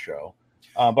 Loved that show.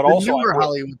 But also,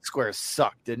 Hollywood Squares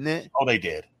sucked, didn't it? Oh, they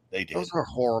did. Those were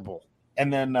horrible.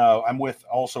 And then I'm with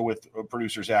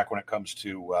producer Zach when it comes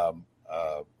to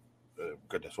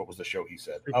goodness, what was the show he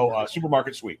said?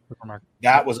 Supermarket Sweep.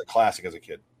 That was a classic as a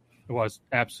kid. It was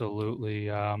absolutely.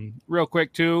 Real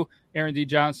quick too, Aaron D.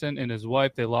 Johnson and his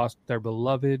wife, they lost their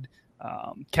beloved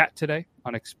cat today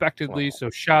unexpectedly. Wow. So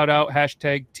shout out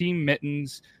 #Team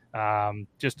Mittens.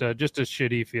 Just a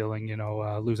shitty feeling,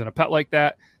 losing a pet like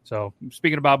that. So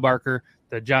speaking of Bob Barker,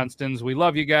 the Johnstons, we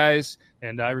love you guys,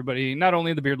 and everybody, not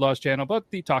only the Beard Laws channel, but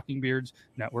the Talking Beards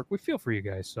Network. We feel for you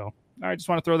guys. So, all right, just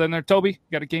want to throw that in there. Toby, you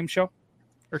got a game show?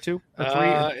 or 2 or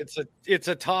 3? It's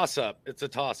a toss up. It's a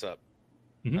toss up.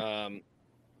 Mm-hmm.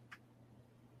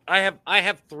 I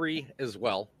have 3 as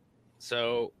well.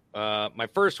 So my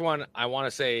first one I want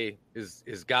to say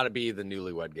is got to be the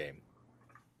Newlywed Game.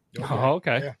 Oh,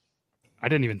 okay. Yeah. I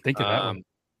didn't even think of that one.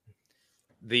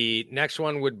 The next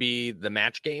one would be the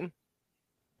Match Game.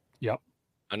 Yep.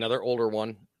 Another older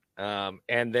one.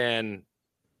 And then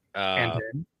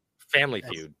Family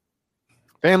Feud.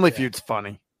 Family Feud's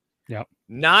funny. Yep.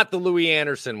 Not the Louis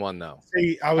Anderson one though.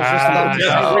 See, I was just about to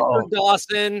say Richard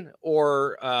Dawson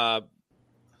or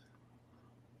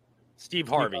Steve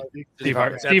Harvey.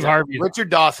 Steve Harvey. Richard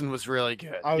Dawson was really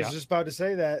good. I was just about to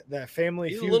say that Family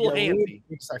He's a Feud little got handsy. ruined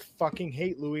because I fucking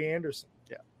hate Louis Anderson.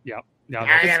 Yep. Yeah,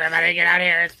 Everybody get out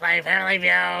here. Let's play Family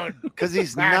Feud. Because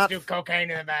he's Let's not do cocaine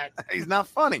in the back. he's not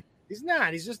funny. He's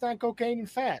not. He's just on cocaine and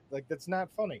fat. Like, that's not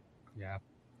funny. yeah.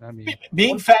 I mean,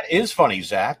 Being fat is funny,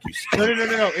 Zach. No.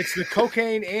 It's the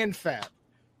cocaine and fat.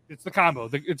 it's the combo.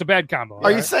 It's a bad combo.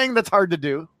 Are you saying that's hard to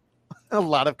do? A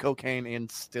lot of cocaine and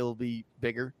still be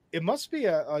bigger? It must be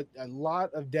a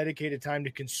lot of dedicated time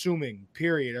to consuming,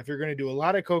 period. If you're going to do a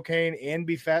lot of cocaine and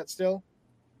be fat still.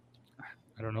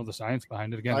 I don't know the science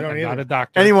behind it. Again, I don't I'm not either. a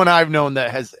doctor. Anyone I've known that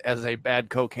has a bad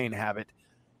cocaine habit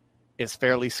is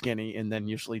fairly skinny and then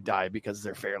usually die because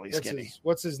they're fairly skinny.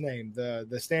 What's his name? The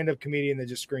stand-up comedian that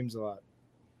just screams a lot.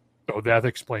 Oh, that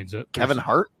explains it. Kevin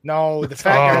Hart? No, the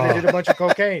fat guy that did a bunch of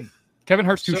cocaine. Kevin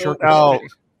Hart's too short. Now,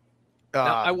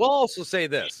 I will also say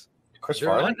this. Chris They're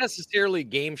Farley? not necessarily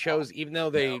game shows, even though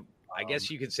I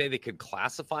guess you could say they could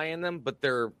classify in them, but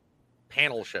they're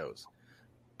panel shows,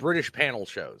 British panel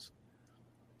shows.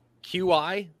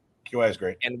 QI is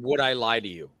great. And Would I Lie to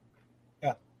You?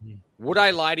 Yeah. Would I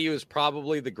Lie to You is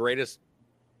probably the greatest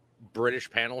British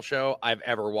panel show I've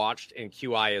ever watched, and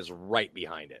QI is right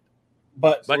behind it.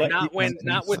 But not with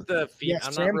the Yes,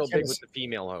 I'm Sam not real big Kinison. with the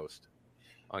female host.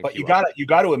 But QI. you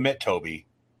got to admit, Toby,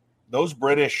 those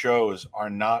British shows are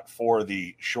not for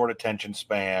the short attention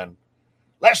span.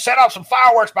 Let's set off some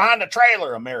fireworks behind the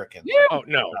trailer, Americans. Oh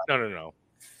no.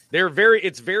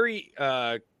 It's very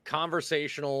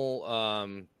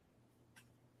conversational,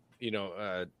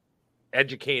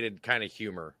 educated kind of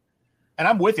humor. And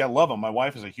I'm with you. I love them. My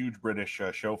wife is a huge British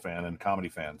show fan and comedy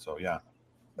fan. So yeah.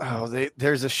 Oh,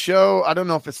 there's a show. I don't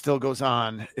know if it still goes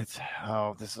on. This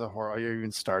is a horrible. You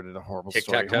even started a horrible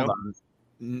story. Tic-tac-toe? Hold on.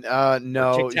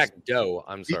 No. Tic-tac-toe,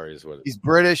 I'm sorry, is what it is. He's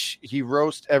British. He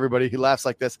roasts everybody. He laughs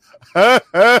like this.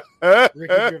 Ricky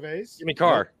Gervais? Jimmy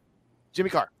Carr. Jimmy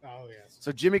Carr. Oh, yes.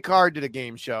 So Jimmy Carr did a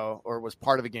game show or was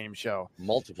part of a game show.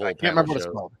 Multiple. I can't remember what it's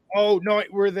shows. called. Oh, no,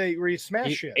 where you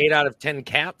smash shit. 8 out of 10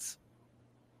 cats.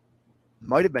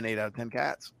 Might have been 8 out of 10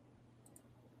 cats.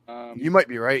 You might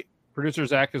be right. Producer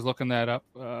Zach is looking that up.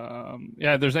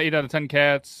 Yeah, there's 8 out of 10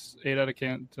 cats, 8 out of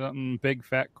 10 something, big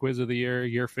fat quiz of the year,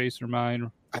 your face or mine.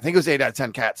 I think it was 8 out of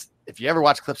 10 cats. If you ever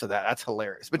watch clips of that, that's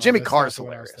hilarious. But Jimmy Carr is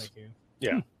hilarious.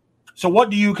 Yeah. So what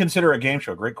do you consider a game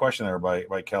show? Great question there by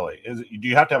Kelly. Do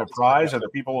you have to have a prize? Are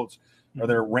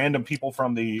there random people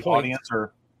from the audience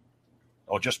or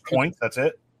just points? That's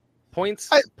it? Points.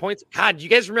 God, do you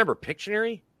guys remember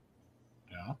Pictionary?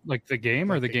 Yeah. Like the game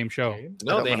or the game show?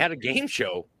 No, they had a game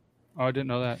show. Oh, I didn't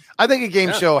know that. I think a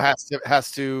game show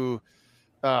has to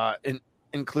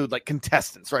include like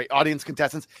contestants, right? Audience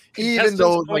contestants, even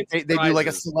though like they do like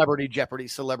a celebrity Jeopardy,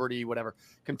 celebrity whatever,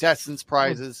 contestants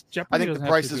prizes. Jeopardy I think The doesn't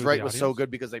Price have to is do with Right the was so audience.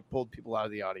 good because they pulled people out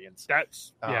of the audience.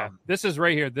 That's This is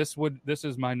right here. This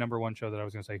is my number one show that I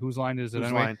was going to say. Whose line is it? Whose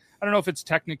Anyway, Line? I don't know if it's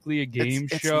technically a game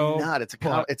It's show. not. It's a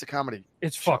comedy.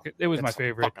 It's fucking. It was my It's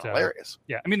favorite. fucking hilarious.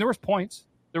 Yeah, I mean there was points.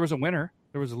 There was a winner.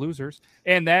 There was losers,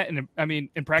 and I mean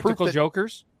in Practical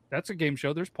Jokers. That's a game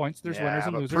show. There's points. There's winners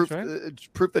and but losers, proof,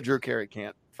 right? Proof that Drew Carey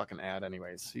can't fucking add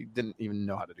anyways. He didn't even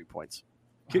know how to do points.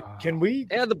 Can we?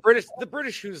 Yeah, the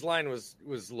British Whose Line was a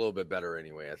little bit better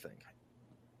anyway, I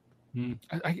think.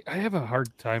 I have a hard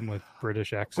time with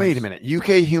British accents. Wait a minute.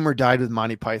 UK humor died with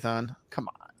Monty Python. Come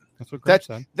on. That's what Greg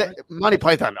said. Monty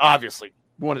Python, obviously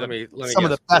one of Let me some of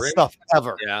the guess. best Grim? stuff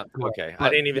ever. Yeah. Okay. I But,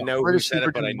 didn't even know who British said humor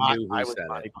it, but I did not knew die who with said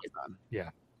Monty it. Python. Yeah.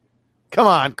 Come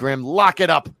on, Grim, lock it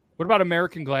up. What about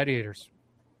American Gladiators?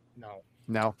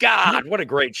 No. God, what a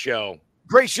great show.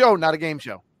 Great show, not a game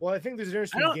show. Well, I think there's an I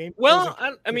interesting don't- game. well,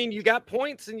 I mean, you got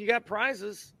points and you got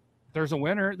prizes. There's a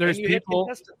winner. There's and you hit people.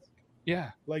 contestants.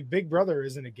 Yeah. Like Big Brother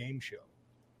isn't a game show.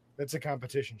 That's a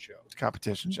competition show. It's a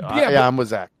competition show. Yeah, but- I'm with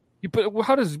Zach. You put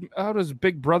how does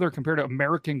Big Brother compare to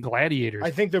American Gladiators?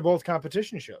 I think they're both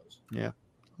competition shows. Yeah.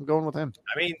 I'm going with him.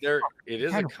 I mean, it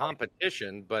is a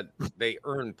competition, but they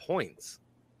earn points.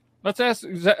 Let's ask.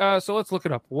 So let's look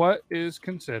it up. What is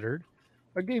considered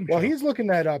A game Well, show. he's looking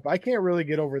that up. I can't really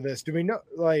get over this. Do we know,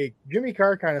 like, Jimmy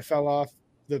Carr kind of fell off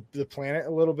the planet a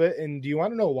little bit, and do you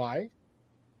want to know why?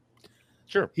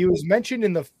 Sure. He was mentioned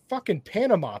in the fucking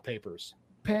Panama Papers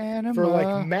Panama. for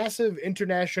like massive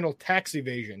international tax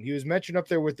evasion. He was mentioned up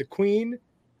there with the Queen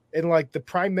and like the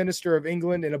Prime Minister of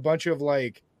England and a bunch of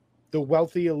like the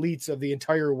wealthy elites of the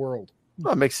entire world.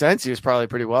 Well, it makes sense. He was probably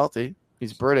pretty wealthy.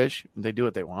 He's British. They do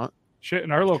what they want. Shit,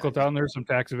 in our local town, there's some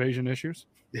tax evasion issues.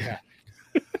 Yeah.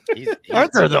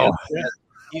 Aren't there, though?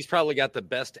 He's probably got the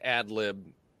best ad lib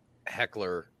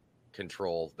heckler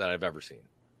control that I've ever seen.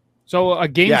 So a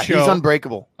game show. He's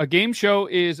unbreakable. A game show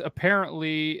is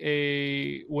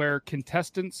apparently where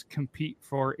contestants compete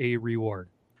for a reward.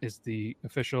 Is the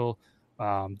official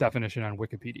definition on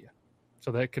Wikipedia.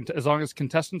 So that as long as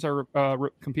contestants are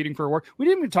competing for a reward, we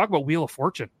didn't even talk about Wheel of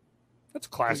Fortune. That's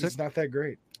classic. It's not that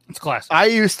great. It's classic. I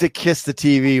used to kiss the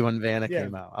TV when Vanna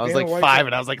came out. I was Vanna like White's 5,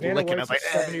 and I was like Vanna licking. White's I was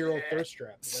like, a 7-year-old thirst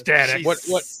trap. Static.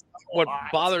 What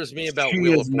bothers me about She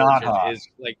Wheel is of not Fortune hot. is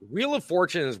like Wheel of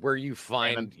Fortune is where you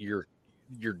find your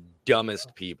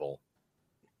dumbest people.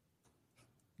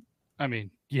 I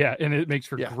mean, yeah, and it makes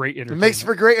for great It entertainment. makes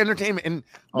for great entertainment, and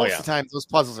Oh, most yeah. of the time those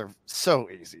puzzles are so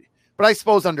easy. But I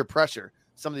suppose under pressure,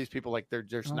 some of these people like they're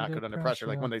just not good under pressure.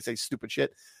 Like when they say stupid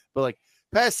shit. But like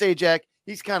past Sajak,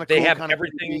 he's kind of They cool, have kinda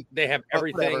everything. creepy, They have but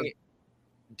everything.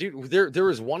 whatever. Dude, there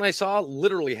was one I saw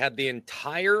literally had the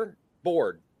entire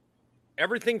board,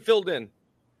 everything filled in,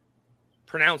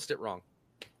 pronounced it wrong,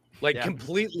 like Yeah.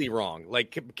 completely wrong,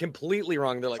 like completely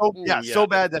wrong. They're like, So, "Ooh, yeah, so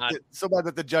bad that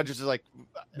not-" the judges are like,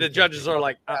 the judges are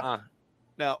like,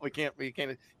 no, we can't.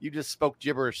 You just spoke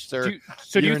gibberish, sir. Do you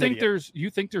You're an think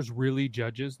idiot. there's really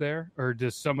judges there, or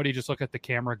does somebody just look at the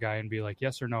camera guy and be like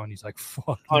yes or no, and he's like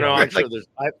fuck? Oh no, I'm sure Like, there's.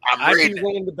 I'm I'd be reading.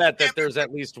 willing to bet that there's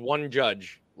at least one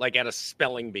judge, like at a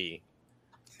spelling bee.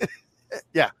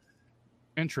 Yeah.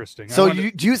 Interesting. So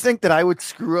do you think that I would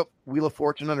screw up Wheel of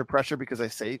Fortune under pressure because I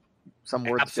say some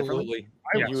words Absolutely,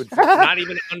 differently? you would not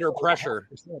even under pressure.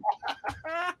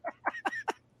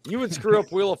 You would screw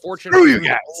up Wheel of Fortune. Screw if you were the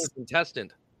guys. only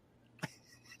contestant.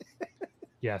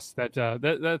 Yes, that's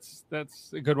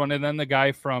a good one. And then the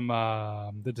guy from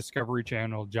the Discovery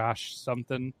Channel, Josh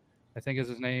something, I think is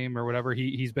his name or whatever.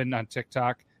 He's been on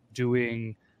TikTok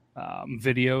doing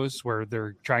videos where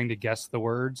they're trying to guess the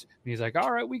words. And he's like,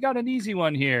 "All right, we got an easy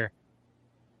one here."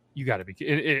 You got to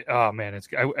be. Oh man,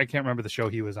 I can't remember the show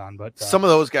he was on, but Some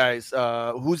of those guys.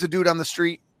 Who's the dude on the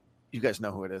street? You guys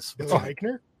know who it is. Billy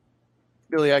Eichner?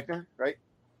 Billy Eichner, right?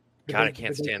 God, I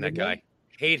can't stand that guy.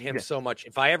 Hate him so much.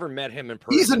 If I ever met him in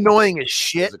person, He's annoying as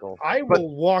shit. physical. I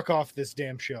will walk off this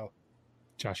damn show.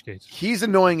 Josh Gates. He's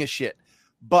annoying as shit.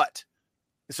 But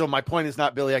so my point is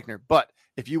not Billy Eichner. But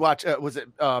if you watch, was it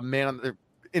Man on the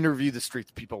Interview the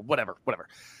Streets People, whatever.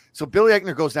 So Billy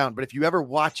Eichner goes down. But if you ever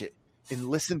watch it and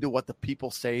listen to what the people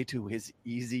say to his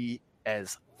easy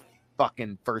as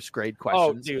fucking first grade Oh,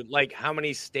 questions, dude, like how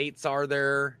many states are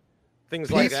there? Things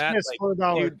like Peace that. Smiths Like, for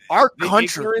 $1. dude, our the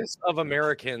country. ignorance of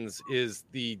Americans is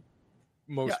the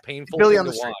most Yeah, painful Billy thing on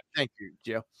the to street. watch. Thank you,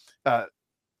 Joe.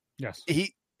 Yes.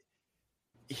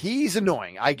 He's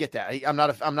annoying. I get that. I'm not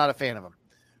a fan of him.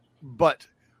 But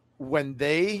when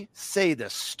they say the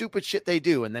stupid shit they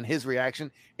do and then his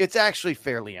reaction, it's actually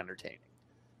fairly entertaining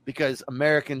because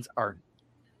Americans are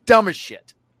dumb as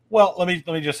shit. Well, let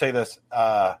me just say this.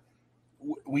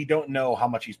 We don't know how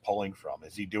much he's pulling from.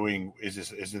 Is he doing? Is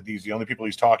it these the only people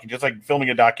he's talking? Just like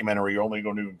filming a documentary, you're only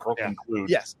going to include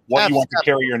Yes. what you want to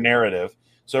carry your narrative.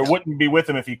 So it wouldn't be with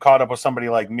him if he caught up with somebody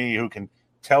like me who can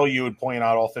tell you and point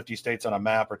out all 50 states on a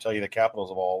map or tell you the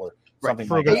capitals of all or something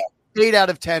like that. 8 out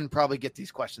of 10 probably get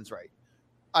these questions right.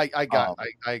 I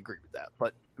agree with that.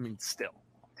 But I mean, still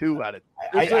 2 out of.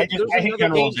 I hate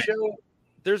generalization.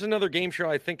 There's another game show.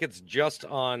 I think it's just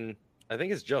on. I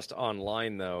think it's just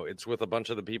online though. It's with a bunch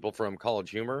of the people from College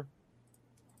Humor.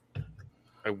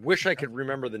 I wish I could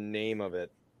remember the name of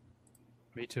it.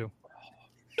 Me too.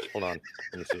 Hold on.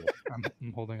 Let me see.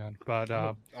 I'm holding on. But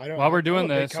I don't, while we're doing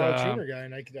I'm a big this, College Humor guy,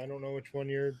 and I don't know which one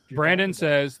you're Brandon talking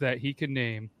about. says that he can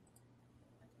name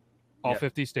all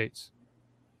 50 states.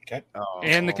 Okay.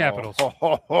 And the capitals.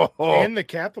 And the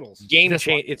capitals. Game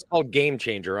change. It's called Game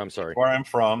Changer. I'm sorry. Where I'm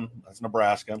from, that's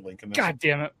Nebraska, Lincoln. God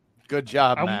damn it. Good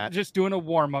job, I'm Matt. just doing a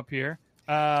warm up here.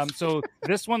 So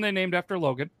this one they named after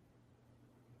Logan.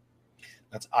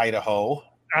 That's Idaho.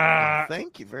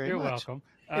 Thank you very You're much. welcome.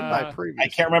 In my previous, I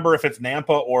can't remember if it's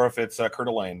Nampa or if it's Coeur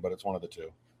d'Alene, but it's one of the two.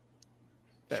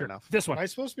 Fair enough. This one. Am I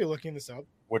supposed to be looking this up?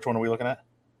 Which one are we looking at?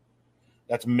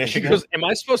 That's He Michigan. goes, am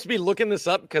I supposed to be looking this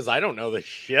up? Because I don't know this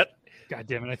shit. God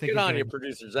damn it. I think Get on did. you,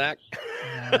 producer Zach.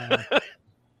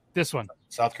 This one.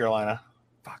 South Carolina.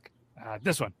 Fuck.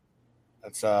 This one.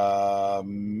 That's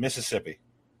Mississippi.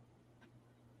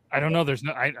 I don't know. There's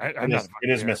no. It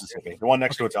is Mississippi. The one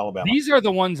next to it's Alabama. These are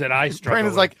the ones that I struggle.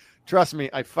 Brandon's with. like, trust me,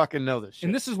 I fucking know this shit.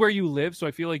 And this is where you live, so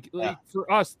I feel like for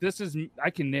us, I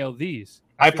can nail these.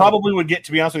 I probably would get,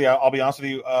 to be honest with you, I'll be honest with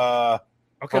you. Okay,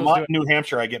 Vermont, New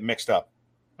Hampshire, I get mixed up.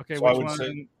 Okay, so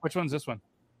which one's this one?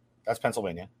 That's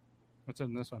Pennsylvania. What's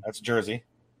in this one? That's Jersey.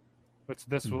 What's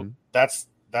this one? That's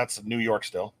New York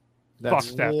still. Fuck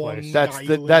that place.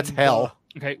 That's hell.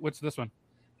 Okay, what's this one?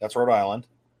 That's Rhode Island.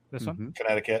 This one?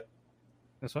 Connecticut.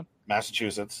 This one?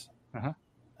 Massachusetts. Uh-huh.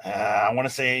 I want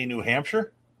to say New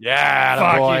Hampshire. Yeah,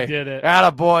 fuck, boy. you did it.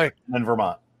 Attaboy. And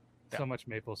Vermont. So much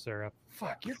maple syrup.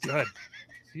 Fuck, you're good.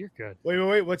 You're good.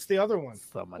 Wait. What's the other one?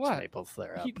 So much What? maple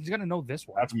syrup. He's gonna know this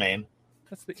one. That's Maine.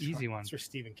 That's the easy one. That's where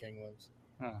Stephen King lives.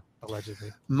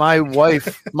 Allegedly. My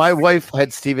wife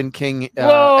had Stephen King.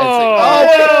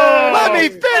 Whoa! Let me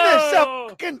finish the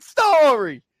fucking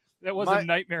story. That was a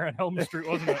Nightmare on Elm Street,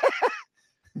 wasn't it?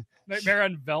 Nightmare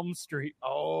on Velm Street.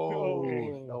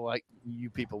 You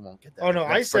people won't get that. Oh no,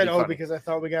 That's I said pretty funny. because I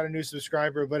thought we got a new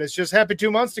subscriber, but it's just happy 2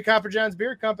 months to Copper John's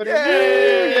Beer Company.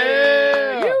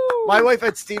 Yeah. My wife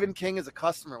had Stephen King as a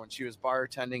customer when she was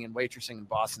bartending and waitressing in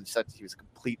Boston. She said he was a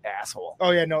complete asshole.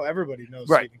 Oh yeah, no, everybody knows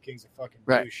Right. Stephen King's a fucking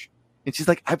Right. douche. And she's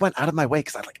like, I went out of my way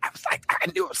because I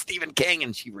knew it was Stephen King,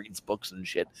 and she reads books and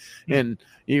shit. And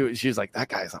she was like, that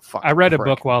guy's a fucking. I read a prick.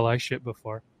 book while I shit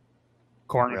before.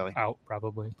 Corn Really? out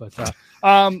probably, but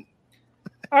all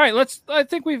right. I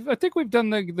think we've done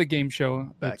the game show.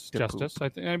 Back It's to justice. I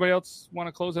think anybody else want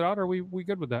to close it out? Or are we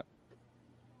good with that?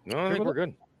 No, I think we're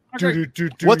good. Okay.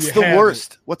 What's the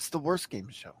worst? What's the worst game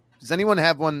show? Does anyone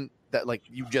have one that like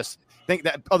you just think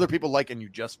that other people like and you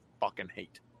just fucking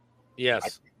hate?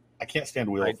 Yes. I can't stand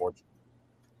Wheel of Fortune.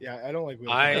 Yeah, I don't like. Wheel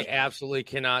of I Fortune. absolutely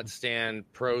cannot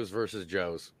stand Pros versus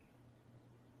Joes.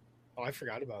 Oh, I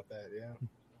forgot about that. Yeah.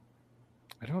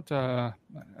 I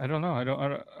don't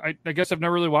know. I guess I've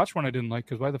never really watched one I didn't like,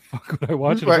 because why the fuck would I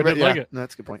watch it if I didn't like it?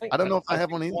 That's a good point. I don't know if I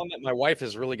have one either. One that my wife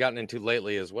has really gotten into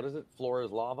lately is, what is it? Floor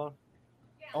is Lava?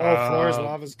 Oh, Floor's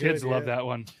Lava's good. Kids love that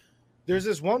one. There's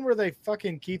this one where they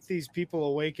fucking keep these people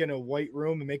awake in a white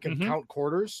room and make them count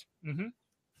quarters. Mm-hmm.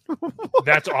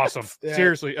 That's awesome. Yeah,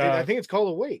 Seriously. I think it's called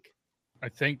Awake. I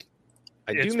think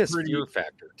I it's do miss pretty- Fear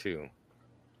Factor too.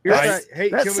 Hey,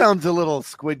 That can we- sounds a little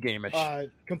Squid Game-ish.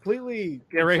 Completely,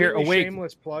 Yeah, right here, completely Awake.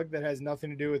 shameless plug that has nothing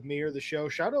to do with me or the show.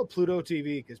 Shout out Pluto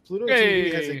TV, because Pluto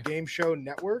Hey. TV has a game show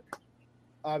network.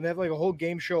 They have like a whole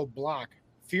game show block.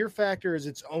 Fear Factor is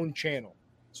its own channel,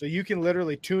 so you can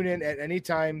literally tune in at any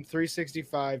time,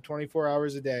 365, 24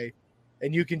 hours a day,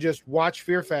 and you can just watch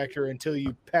Fear Factor until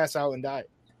you pass out and die.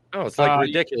 Oh, it's like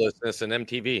ridiculousness in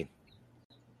MTV.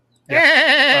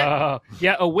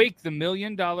 Awake, the $1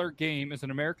 Million Game is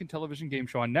an American television game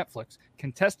show on Netflix.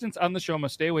 Contestants on the show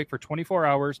must stay awake for 24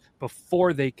 hours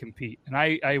before they compete. And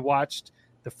I watched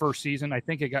the first season. I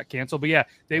think it got canceled, but yeah,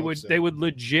 they would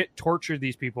legit torture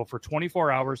these people for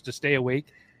 24 hours to stay awake.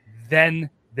 Then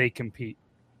they compete.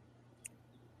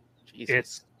 Jesus.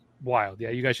 It's wild.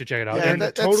 Yeah, you guys should check it out. They're in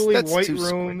a totally white too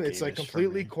room. Squid It's like Game-ish for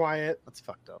completely me. quiet. That's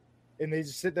fucked up. And they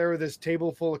just sit there with this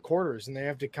table full of quarters, and they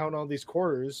have to count all these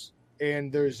quarters.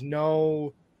 And there's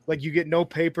no, like, you get no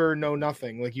paper, no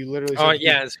nothing. Like, you literally. Oh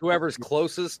yeah, it's whoever's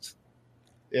closest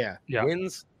Yeah.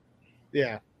 wins.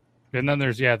 Yeah. And then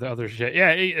there's the other shit.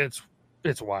 Yeah, it's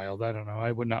wild. I don't know.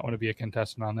 I would not want to be a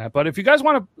contestant on that. But if you guys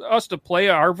want us to play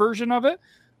our version of it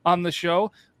on the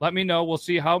show, let me know. We'll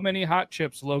see how many hot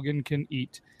chips Logan can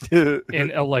eat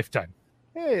in a lifetime.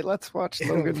 Hey, let's watch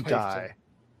Logan die.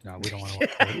 No, we don't want to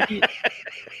watch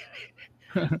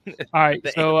that. All right,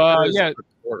 The so Emperor's yeah.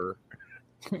 Quarter.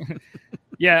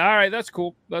 Yeah, all right, that's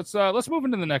cool. Let's move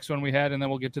into the next one we had, and then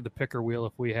we'll get to the picker wheel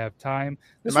if we have time.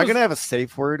 Am I going to have a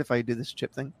safe word if I do this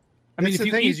chip thing? I mean, That's if the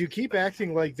you thing eat, is, you keep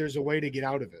acting like there's a way to get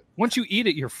out of it. once you eat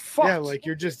it, you're fucked. Yeah, like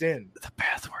you're just in. The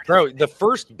password. Bro, the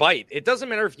first bite. It doesn't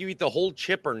matter if you eat the whole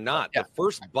chip or not. Yeah. The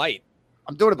first bite.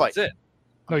 I'm doing a bite. That's it.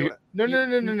 no, you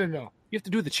No. you have to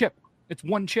do the chip. It's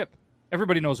one chip.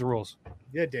 Everybody knows the rules.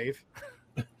 Yeah, Dave.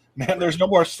 Man, there's no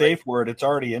more safe word. It's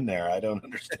already in there. I don't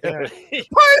understand.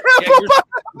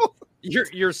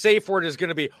 Your safe word is going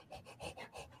to be.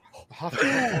 And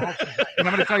I'm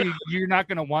going to tell you, you're not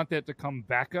going to want that to come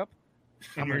back up,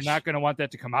 and you're not going to want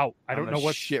that to come out. I don't know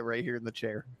what shit right here in the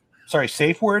chair. Sorry,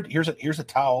 safe word. Here's a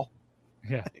towel.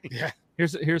 Yeah. Yeah.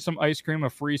 Here's some ice cream, a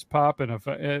freeze pop, and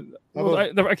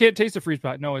I can't taste the freeze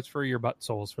pop. No, it's for your butt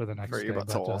soles for the next For your day, butt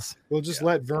but, soles. We'll just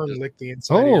let Vern lick the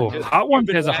inside. of Oh, your mouth. hot one You've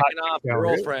been has a hot whacking off tail.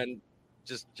 girlfriend.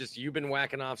 Just you've been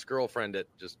whacking off's girlfriend. It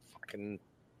just fucking.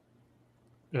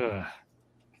 Ugh.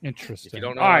 Interesting. If you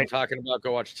don't know All what right. I'm talking about,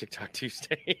 go watch TikTok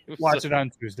Tuesday. Watch it on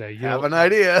Tuesday. Have an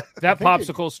idea. That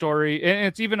popsicle story, and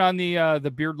it's even on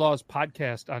the Beard Laws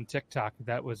podcast on TikTok.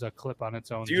 That was a clip on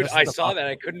its own. Dude, Just I the saw popsicle. that.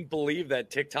 I couldn't believe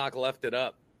that TikTok left it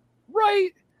up.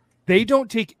 Right. They don't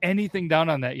take anything down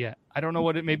on that yet. I don't know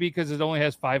what it may be because it only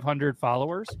has 500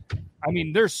 followers. I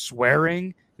mean, there's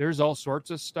swearing. There's all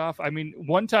sorts of stuff. I mean,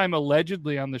 one time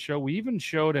allegedly on the show, we even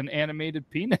showed an animated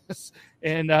penis,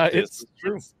 and it's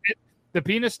true. The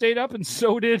penis stayed up, and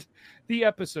so did the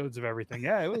episodes of everything.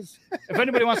 Yeah, it was. If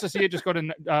anybody wants to see it, just go to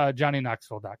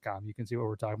JohnnyKnoxville.com. You can see what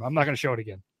we're talking about. I'm not going to show it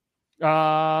again.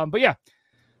 But yeah,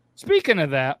 speaking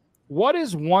of that, what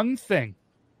is one thing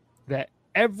that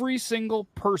every single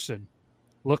person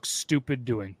looks stupid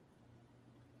doing?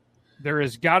 There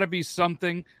has got to be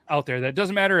something out there that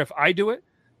doesn't matter if I do it,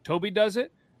 Toby does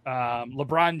it,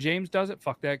 LeBron James does it.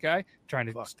 Fuck that guy trying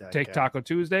to take guy. Taco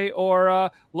Tuesday, or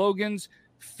Logan's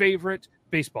favorite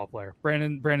baseball player.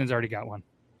 Brandon's already got one.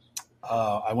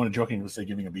 I want to jokingly say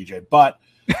giving a BJ, but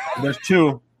there's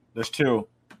two.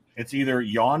 It's either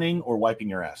yawning or wiping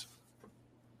your ass.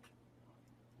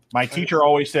 My teacher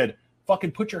always said,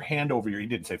 fucking put your hand over he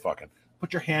didn't say fucking.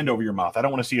 Put your hand over your mouth. I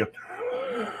don't want to see you.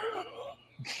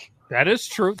 That is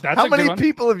true. That's How a good many one.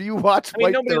 people have you watched? I mean,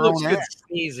 wipe nobody their looks own good ass?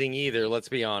 sneezing either. Let's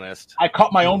be honest. I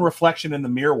caught my own reflection in the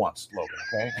mirror once, Logan,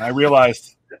 okay? And I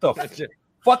realized, what the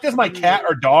fuck does my cat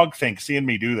or dog think seeing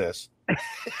me do this?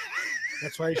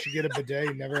 That's why you should get a bidet.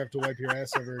 You never have to wipe your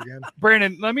ass ever again.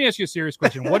 Brandon, let me ask you a serious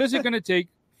question. What is it going to take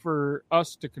for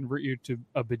us to convert you to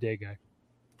a bidet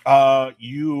guy?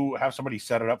 You have somebody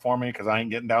set it up for me because I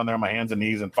ain't getting down there on my hands and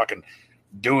knees and fucking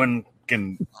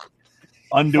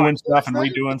undoing stuff and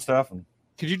redoing stuff. And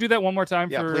could you do that one more time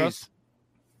for please. us?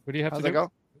 What do you have How's to that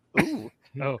do? go? Ooh.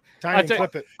 No. Tiny,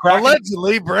 clip it.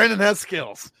 Allegedly, Brandon has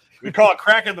skills. We call it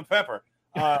cracking the pepper.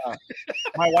 My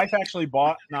wife actually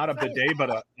bought not a bidet,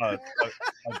 but a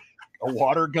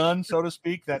water gun, so to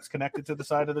speak, that's connected to the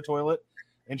side of the toilet.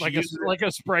 And she uses it, like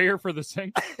a sprayer for the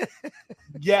sink.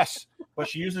 yes, but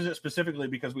she uses it specifically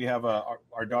because we have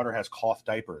our daughter has cloth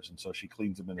diapers, and so she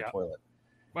cleans them in the toilet.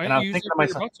 Why And don't I'm you use thinking it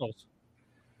to for your myself, buttholes?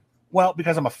 well,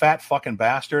 because I'm a fat fucking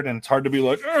bastard, and it's hard to be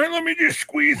like, all right, let me just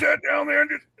squeeze that down there and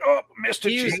just missed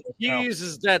it. He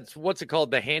uses that, what's it called,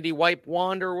 the handy wipe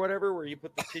wand or whatever, where you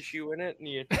put the tissue in it and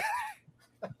you.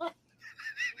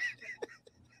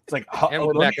 It's like And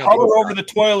we're let me back on hover the- over the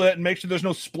toilet and make sure there's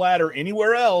no splatter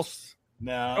anywhere else.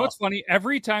 No, You know what's funny?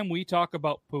 Every time we talk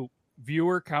about poop,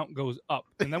 viewer count goes up.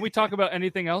 And then we talk about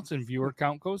anything else and viewer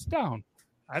count goes down.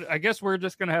 I guess we're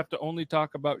just going to have to only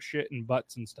talk about shit and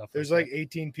butts and stuff. There's like like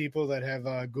 18 people that have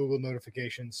Google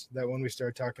notifications that when we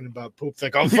start talking about poop, it's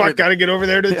like, oh, fuck, got to get over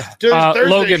there to Thursday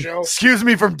Logan, show. Excuse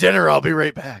me from dinner. I'll be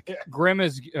right back. that. Grim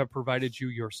has provided you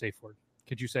your safe word.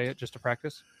 Could you say it just to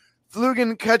practice?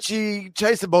 Flugen Kachi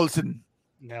Chaisebolsen.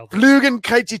 Nailed it. Flugen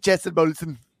Kachi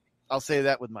Chaisebolsen. I'll say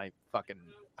that with my fucking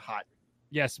hot.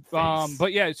 Yes.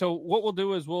 But yeah, so what we'll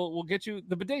do is we'll get you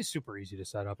the bidet's super easy to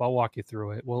set up. I'll walk you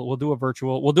through it. We'll do a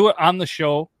virtual. We'll do it on the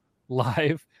show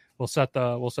live. We'll set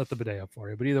the bidet up for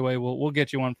you. But either way, we'll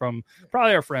get you one from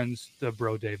probably our friends, the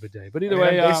Bro Day Bidet. But either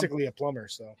way, I'm basically a plumber,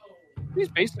 so he's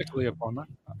basically a plumber.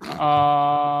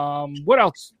 What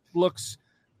else looks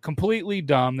completely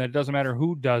dumb that it doesn't matter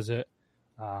who does it?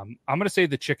 I'm gonna say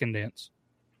the chicken dance.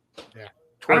 Yeah.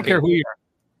 I don't care who you are.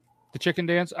 The chicken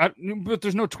dance, but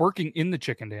there's no twerking in the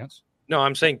chicken dance. No,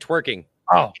 I'm saying twerking.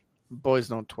 Oh, Boys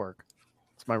don't twerk.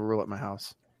 It's my rule at my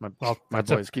house. My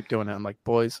that's boys keep doing it. I'm like,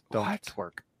 boys don't What?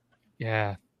 twerk.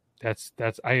 yeah, that's.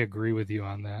 I agree with you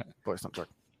on that. Boys don't twerk.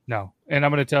 No, and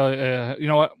I'm going to tell you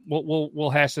know what? We'll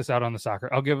hash this out on the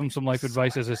soccer. I'll give him some life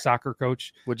advice as a soccer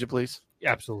coach. Would you please?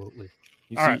 Absolutely,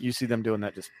 You see them doing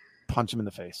that, just punch them in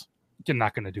the face. you're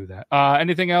not going to do that.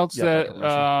 Anything else Yeah,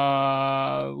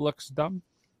 that looks dumb?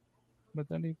 With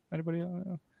anybody?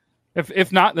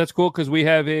 If not, that's cool because we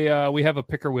have a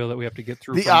picker wheel that we have to get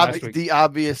through. The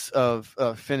obvious of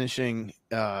finishing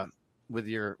with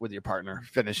your partner.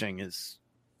 Finishing is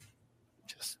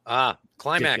just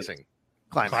Climaxing.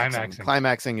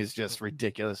 Climaxing is just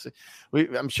ridiculous.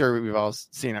 I'm sure we've all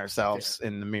seen ourselves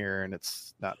in the mirror, and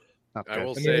it's not good. I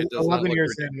will say it does not 11 look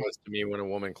years ridiculous to me when a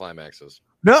woman climaxes.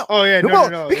 No. Oh yeah,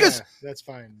 no, because yeah, that's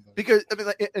fine. because I mean,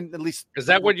 like, and at least Is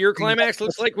that what your climax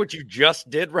looks like? What you just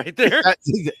did right there?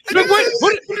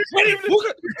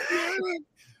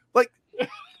 Like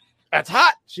that's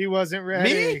hot. She wasn't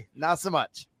ready. Me, not so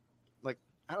much. Like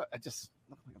I just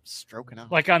look like I'm stroking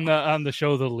out. like on the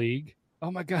show The League. Oh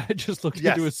my god! I just looked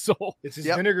Yes. into his soul. It's his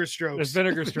Yep. vinegar strokes. It's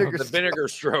vinegar stroke. The vinegar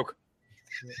stroke.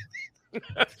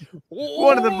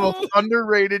 One of the most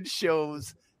underrated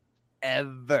shows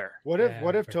ever. What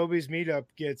if Toby's meetup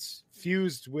gets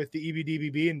fused with the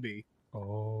EBDBB&B?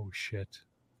 Oh shit.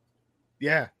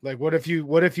 Yeah, like what if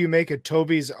you make a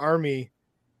Toby's Army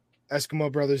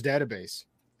Eskimo Brothers database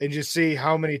and just see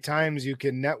how many times you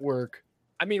can network?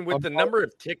 I mean, with the number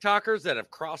of TikTokers that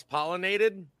have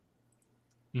cross-pollinated.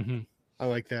 Mm-hmm. I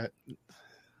like that.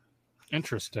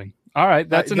 Interesting. All right,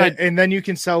 that's and then you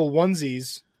can sell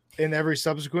onesies in every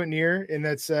subsequent year, and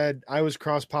that said, I was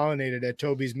cross-pollinated at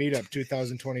Toby's meetup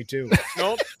 2022.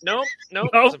 Nope.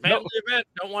 It's a family event.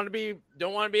 Don't want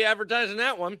to be advertising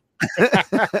that one.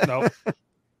 Nope.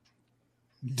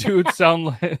 Dude, sound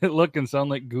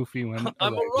like Goofy when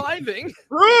I'm arriving.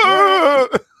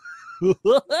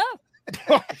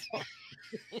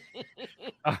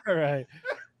 All right.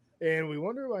 And we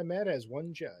wonder why Matt has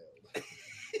one child.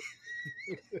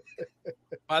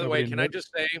 By the way, can I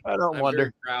just say I don't I'm wonder.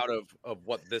 very proud of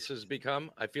what this has become.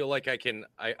 I feel like I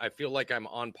feel like I'm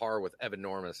on par with Evan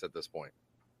Normus at this point.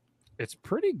 It's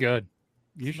pretty good.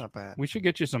 Not bad. We should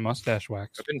get you some mustache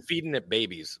wax. I've been feeding it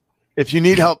babies. If you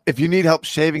need help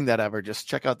shaving that ever, just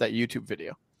check out that YouTube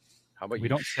video. How about we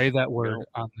don't say that word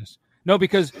on this? No,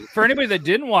 because for anybody that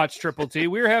didn't watch Triple T,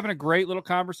 we were having a great little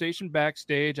conversation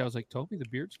backstage. I was like, Toby, the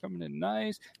beard's coming in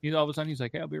nice. All of a sudden, he's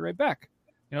like, hey, I'll be right back.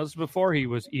 This is before he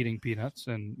was eating peanuts.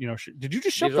 And, did you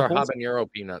just shut These the are whole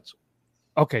habanero peanuts.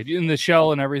 Okay, in the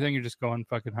shell and everything, you're just going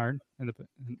fucking hard,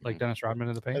 like Dennis Rodman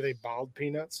in the paint. Are they bald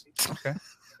peanuts? Okay.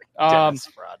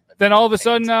 Then all of a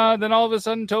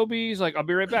sudden, Toby's like, I'll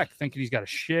be right back, thinking he's got a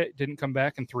shit. Didn't come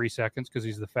back in 3 seconds because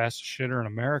he's the fastest shitter in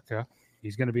America.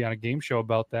 He's going to be on a game show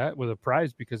about that with a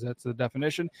prize because that's the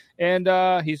definition. And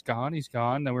he's gone.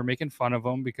 Then we're making fun of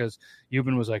him because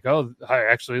Euban was like, oh, I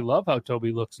actually love how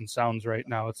Toby looks and sounds right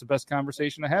now. It's the best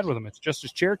conversation I had with him. It's just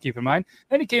his chair, keep in mind.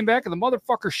 Then he came back and the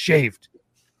motherfucker shaved.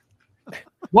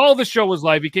 While the show was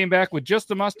live, he came back with just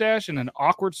a mustache and an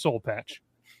awkward soul patch.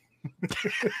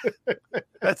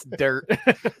 That's dirt.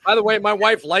 By the way, my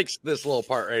wife likes this little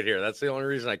part right here. That's the only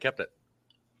reason I kept it.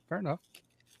 Fair enough.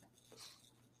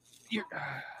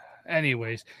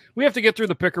 Anyways, we have to get through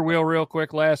the picker wheel real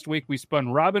quick. Last week we spun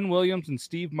Robin Williams and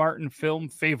Steve Martin film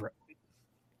favorite.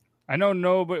 I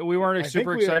know, but we weren't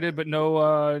super excited, but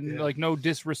no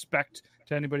disrespect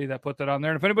to anybody that put that on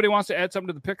there. And if anybody wants to add something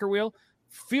to the picker wheel,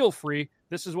 feel free.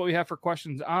 This is what we have for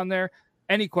questions on there.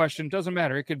 Any question, doesn't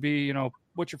matter. It could be,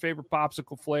 what's your favorite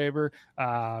popsicle flavor?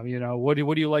 What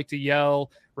do you like to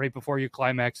yell right before you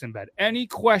climax in bed? Any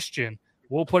question.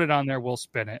 We'll put it on there. We'll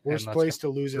spin it. Worst place to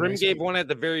lose it. Grim gave one at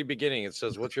the very beginning. It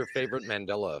says, what's your favorite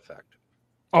Mandela effect?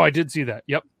 Oh, I did see that.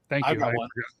 Yep. Thank you. I've got one.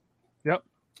 Yep.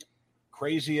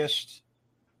 Craziest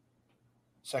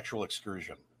sexual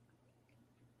excursion.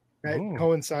 That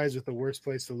coincides with the worst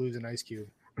place to lose an ice cube.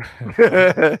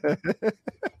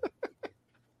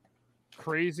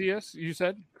 Craziest, you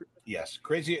said? Yes.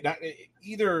 Crazy. Not,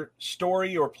 either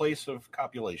story or place of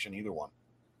copulation. Either one.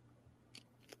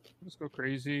 Let's go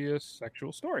craziest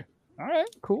sexual story. All right,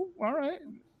 cool. All right.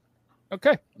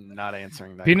 Okay. Not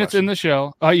answering that. Peanuts question. in the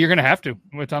shell. You're going to have to.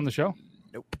 It's on the show.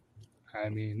 Nope. I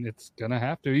mean, it's going to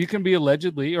have to. You can be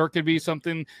allegedly, or it could be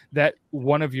something that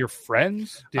one of your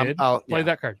friends did. Play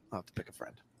that card. I'll have to pick a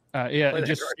friend.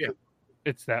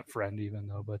 It's that friend even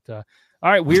though. But all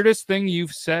right, weirdest thing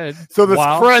you've said. So this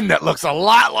friend that looks a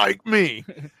lot like me.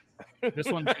 This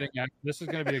is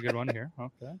going to be a good one here.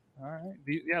 Okay. All right.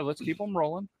 Let's keep them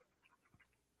rolling.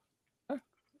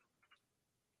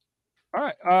 All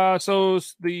right. So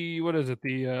what is it?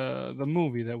 The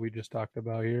movie that we just talked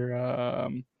about here.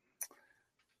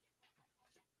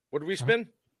 What did we spin?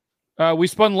 We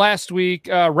spun last week.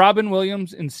 Robin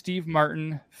Williams and Steve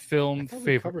Martin film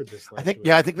favorite. I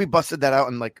think we busted that out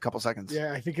in like a couple seconds.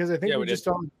 Yeah, I think we just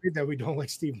all agreed that we don't like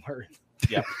Steve Martin.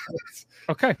 Yeah.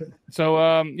 Okay. So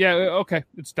okay,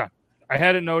 it's done. I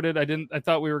had it noted. I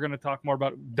thought we were going to talk more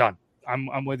about it. Done.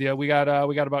 I'm with you. We got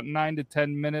about 9 to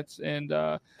 10 minutes and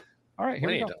all right, here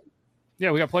we go. Yeah,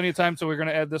 we got plenty of time, so we're going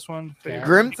to add this one.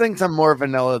 Grim thinks I'm more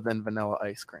vanilla than vanilla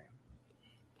ice cream.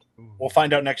 We'll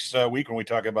find out next week when we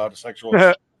talk about sexual.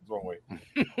 Yeah,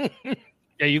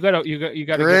 you got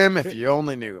to Grim. If you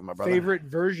only knew, my brother. Favorite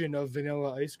version of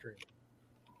vanilla ice cream.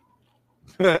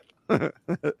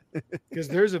 Because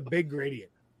there's a big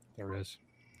gradient. There is.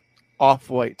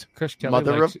 Off-white. Kush Kelly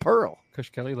Mother of pearl.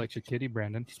 Kush Kelly likes your kitty,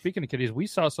 Brandon. Speaking of kitties, we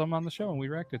saw some on the show and we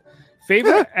reacted.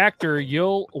 Favorite actor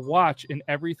you'll watch in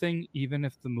everything, even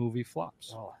if the movie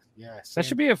flops. Oh, yeah. That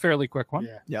should be a fairly quick one.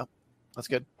 Yeah. That's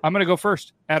good. I'm going to go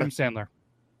first. Adam Sandler.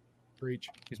 Preach.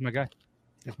 He's my guy.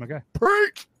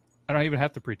 Preach. I don't even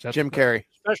have to preach. That's Jim Carrey.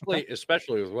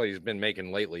 Especially with what he's been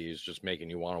making lately. He's just making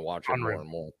you want to watch it more and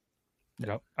more.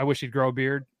 Yep. I wish he'd grow a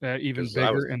beard even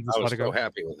bigger and just I was let it go. so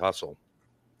happy with Hustle.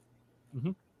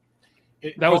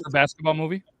 That was the basketball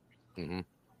movie? Mm-hmm.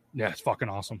 Yeah, it's fucking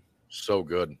awesome. So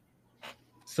good.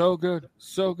 So good.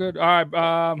 So good. All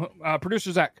right.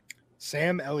 Producer Zach.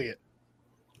 Sam Elliott.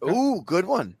 Ooh, good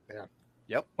one. Yeah.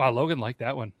 Yep. Wow, Logan liked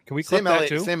that one. Can we clip Sam that Elliott,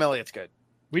 too? Sam Elliott's good.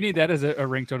 We need that as a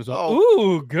ringtone as well. Oh.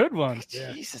 Ooh, good one.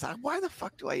 Yeah. Jesus, why the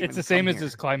fuck do I even It's the same come as here?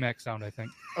 his climax sound, I think.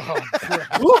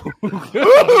 Oh,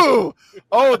 Ooh!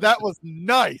 Oh, that was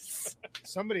nice.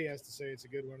 somebody has to say it's a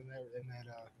good one in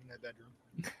that bedroom.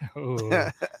 Ooh.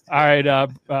 All right.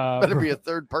 Better be a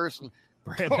third person.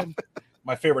 Brandon.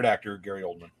 My favorite actor, Gary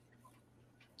Oldman.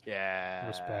 Yeah.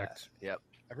 Respect. Yep.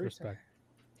 Every Respect.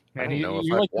 I Man, don't know if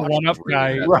you're I've like the watched one-up it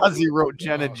guy. really. Rozzy wrote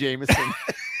Jenna Jameson.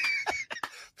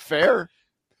 Fair.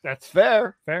 That's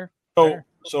Fair. fair.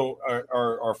 So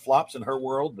are flops in her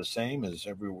world the same as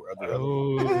everywhere?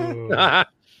 Oh.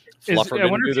 Fluffer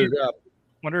didn't do their job.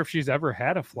 Wonder if she's ever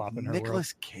had a flop in her world.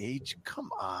 Nicolas Cage. Come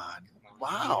on.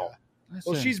 Wow. Well,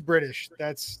 Listen, she's British.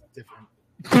 That's different.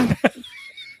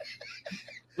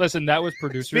 listen, that was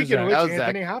producer Speaking Zach. of which, That was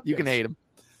Anthony Zach. Hopkins. You can hate him.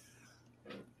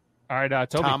 All right,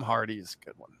 Toby. Tom Hardy is a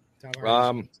good one. Tom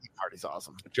Hardy's- Tom Hardy's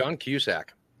awesome. John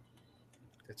Cusack.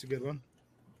 That's a good one.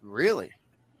 Really?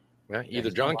 Yeah, either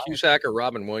he's John not Cusack or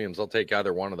Robin Williams. I'll take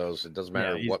either one of those. It doesn't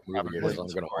matter Yeah, what movie Robin it is.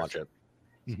 Williams, I'm going of to watch course.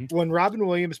 it. When Robin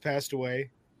Williams passed away,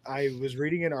 I was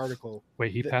reading an article.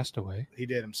 Wait, he passed away. He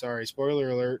did. I'm sorry. Spoiler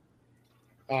alert.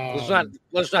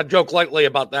 Let's not joke lightly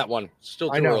about that one.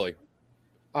 Still I too know. early.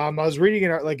 I was reading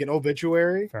an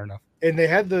obituary, Fair enough. and they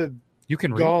had the You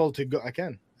can read. gall to go. I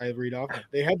can. I read off.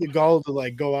 They had the gall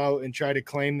to go out and try to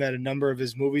claim that a number of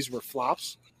his movies were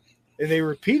flops, and they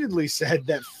repeatedly said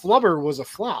that Flubber was a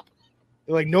flop.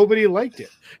 Nobody liked it.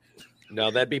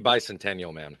 No, that'd be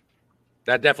Bicentennial Man.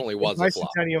 That definitely was a flop.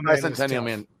 Bicentennial Man. was Bicentennial tough.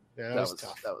 Man. Yeah, That was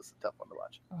tough. that was a tough one to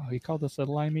watch. Oh, he called us a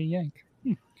limey yank.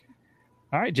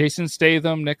 All right, Jason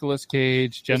Statham, Nicolas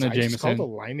Cage, Jenna Was I just called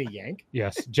Jameson. a limey yank?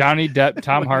 Yes, Johnny Depp,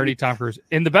 Tom Hardy, Tom Cruise.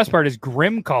 And the best part is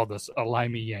Grimm called us a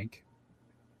limey yank.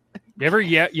 You ever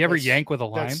That's- yank with a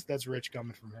lime? That's rich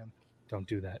coming from him. Don't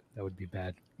do that. That would be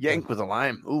bad. Yank with a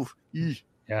lime. Ooh. Eesh.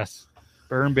 Yes.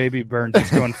 Burn, baby, burn.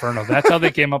 Disco Inferno. That's how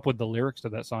they came up with the lyrics to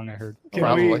that song I heard. Can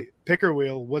Probably. we pick or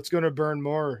wheel? What's going to burn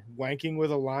more, wanking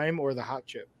with a lime or the hot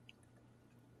chip?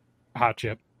 Hot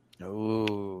chip.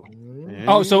 Ooh.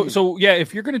 Oh, so yeah,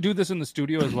 if you're gonna do this in the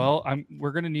studio as well,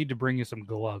 we're gonna need to bring you some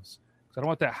gloves. 'Cause I don't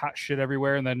want that hot shit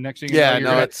everywhere, and then next thing you know, Yeah, you're no,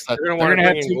 gonna, it's You're going to They're want to gonna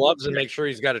have bring in to- gloves and make sure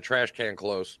he's got a trash can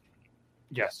close.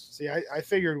 yes. See, I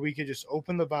figured we could just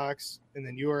open the box and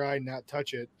then you or I not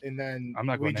touch it, and then I'm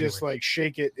not we going just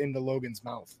shake it into Logan's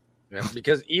mouth. Yeah,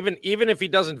 because even if he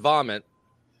doesn't vomit,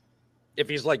 if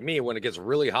he's like me, when it gets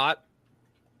really hot,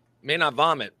 may not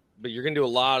vomit, but you're going to do a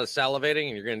lot of salivating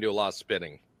and you're going to do a lot of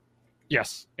spitting.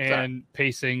 Yes, and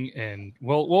pacing, and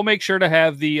we'll make sure to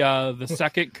have the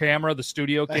second camera, the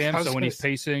studio I cam, was so when gonna he's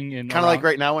pacing and Kind of like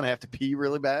right now when I have to pee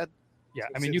really bad. Yeah,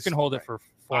 I mean you can hold it for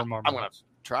 4 more I'm gonna minutes.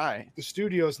 try. The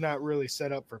studio's not really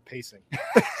set up for pacing.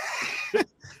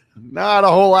 Not a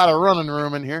whole lot of running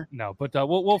room in here. No, but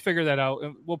we'll figure that out.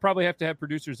 We'll probably have to have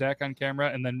producer Zach on camera,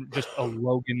 and then just a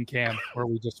Logan cam where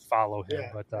we just follow him.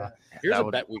 Yeah, But Here's That a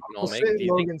would- bet we can all We'll make. say Do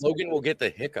you think Logan's- Logan will get the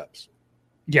hiccups?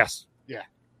 yes,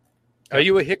 Are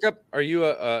you a hiccup? Are you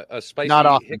a spicy Not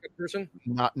often. hiccup person?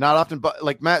 Not often, but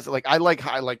like Matt, like I like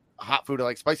hot food. I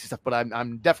like spicy stuff, but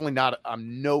I'm definitely not.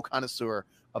 I'm no connoisseur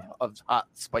of hot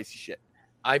spicy shit.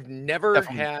 I've never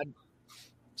Definitely. had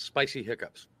spicy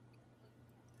hiccups.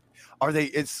 Are they?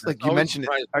 It's like you always mentioned.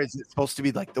 surprised Is it supposed to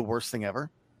be like the worst thing ever?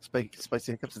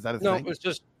 Spicy hiccups? Is that a No, thing? it's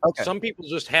just Okay. some people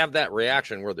just have that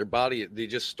reaction where their body they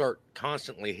just start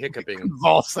constantly hiccuping.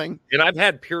 Convulsing. And I've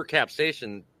had pure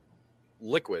capsaicin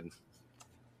liquid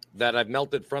that I've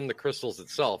melted from the crystals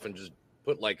itself and just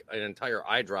put like an entire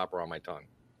eyedropper on my tongue.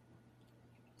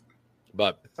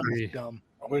 But That's dumb.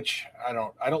 Which I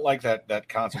don't like that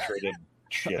concentrated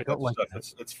shit. I don't like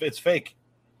Stuff. It's fake.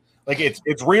 Like it's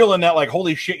real in that like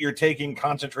holy shit you're taking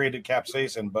concentrated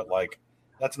capsaicin, but like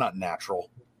that's not natural.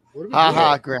 What are we Ha doing?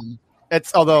 ha, Grim.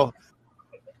 It's although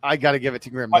I got to give it to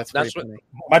Grim. That's That's pretty what-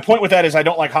 funny. My point with that is I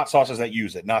don't like hot sauces that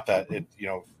use it. Not that it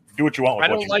do what you want with I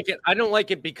what don't you like it. I don't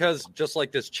like it because just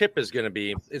like this chip is going to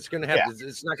be, it's going to have, Yeah.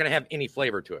 it's not going to have any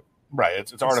flavor to it. Right.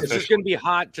 It's It's artificial. just going to be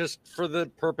hot just for the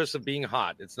purpose of being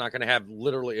hot. It's not going to have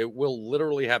it will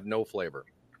literally have no flavor.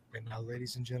 And now,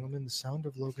 ladies and gentlemen, the sound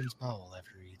of Logan's bowel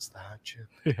after he eats the hot chip.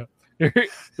 this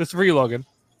is for you, Logan.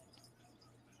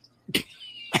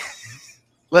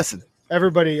 Listen,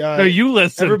 Everybody, No, you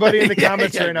listen. everybody in the Yeah,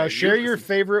 comments yeah, right now, you share your listen.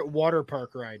 favorite water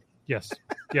park ride.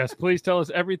 Yes. Please tell us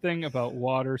everything about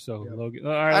water. So Logan,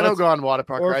 all right, I don't go on water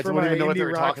park Or rides. for I wouldn't my even know what they indie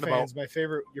were rock talking fans, about.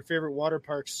 your favorite water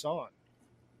park song.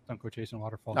 Don't go chasing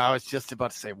waterfalls. I was just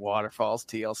about to say waterfalls,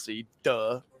 TLC.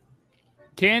 Duh.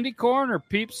 Candy corn or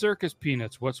Peep Circus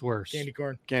peanuts? What's worse? Candy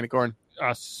corn. Candy corn.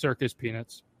 Circus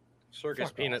peanuts.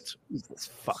 Circus peanuts.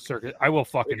 Circus. I will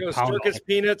fucking It goes pound circus all-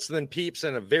 peanuts, then Peeps,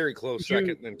 and a very close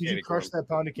second. Then Did candy you crush corn. that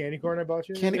pound of candy corn I bought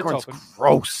you? Candy It's corn's open.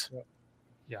 gross.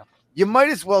 Yeah. You might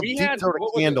as well We deep had throat what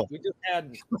a was it? candle. We just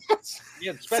had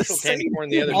special the candy same corn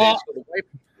the other day. So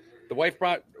the wife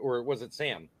brought, or was it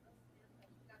Sam?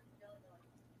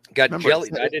 Got Remember, jelly.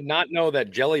 it's- I did not know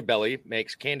that Jelly Belly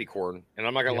makes candy corn, and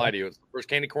I'm not gonna Yeah. lie to you. It's the first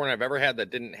candy corn I've ever had that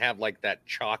didn't have like that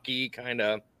chalky kind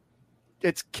of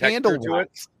It's texture candle to it.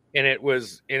 wax. And it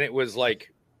was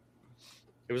like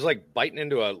biting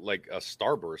into a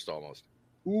Starburst almost.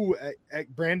 Ooh,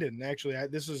 Brandon, actually,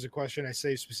 this was a question I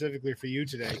saved specifically for you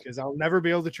today because I'll never be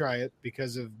able to try it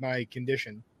because of my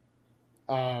condition.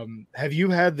 Have you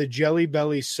had the Jelly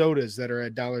Belly sodas that are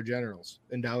at Dollar Generals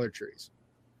and Dollar Trees?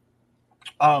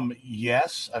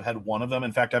 Yes, I've had one of them.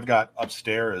 In fact, I've got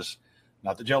upstairs,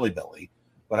 not the Jelly Belly,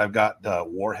 but I've got the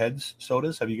Warheads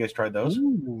sodas. Have you guys tried those?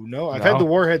 Ooh, no, I've had the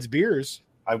Warheads beers.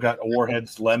 I've got a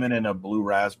Warheads lemon and a blue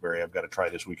raspberry. I've got to try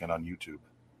this weekend on YouTube.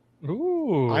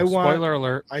 Ooh, spoiler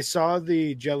alert. I saw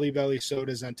the Jelly Belly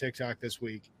sodas on TikTok this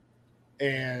week.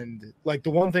 And like the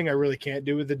one thing I really can't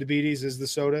do with the diabetes is the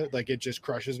soda. Like it just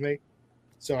crushes me.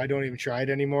 So I don't even try it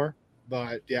anymore.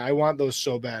 But yeah, I want those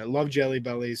so bad. I love Jelly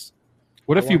Bellies.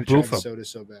 What if you want to try boof the them? soda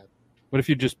so bad. What if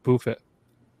you just boof it?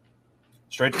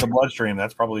 Straight to the bloodstream.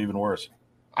 That's probably even worse.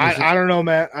 I don't know,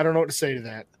 Matt. I don't know what to say to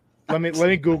that. Let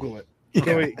me Google it.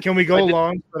 Can we go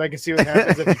along so that I can see what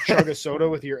happens if you chug a soda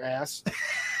with your ass?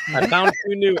 I found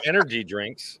 2 new energy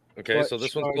drinks. Okay, What so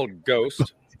this one's chug called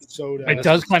Ghost. Soda. It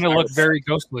does kind of look very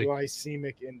ghostly.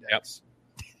 Glycemic index. Yep.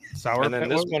 Sour. And then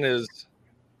this one is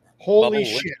Holy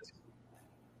Bubble shit.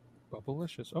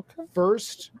 Bubblicious. Okay.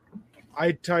 First,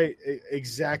 I type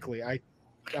exactly. I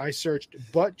searched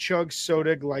butt chug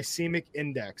soda glycemic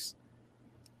index.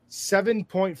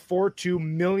 7.42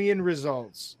 million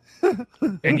results.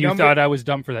 And you thought I was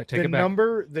dumb for that. Take the it back.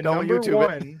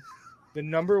 The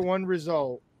number one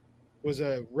result was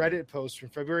a Reddit post from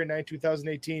February 9,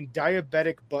 2018,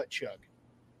 diabetic butt chug.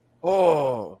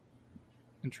 Oh,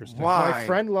 interesting. Why? My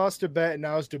friend lost a bet and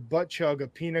now is to butt chug a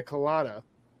pina colada.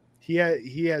 He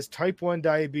has type 1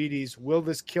 diabetes. Will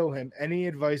this kill him? Any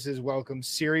advice is welcome.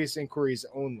 Serious inquiries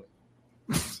only.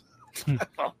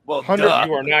 Well, you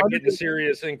are not getting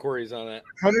serious inquiries on that.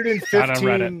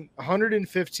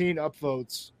 115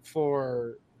 upvotes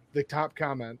for the top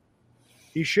comment.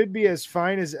 He should be as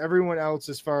fine as everyone else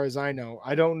as far as I know.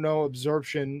 I don't know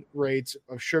absorption rates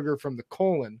of sugar from the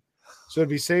colon, so it'd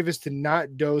be safest to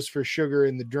not dose for sugar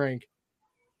in the drink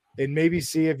and maybe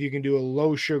see if you can do a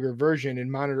low sugar version and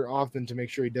monitor often to make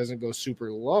sure he doesn't go super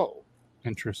low.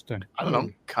 Interesting. I don't know.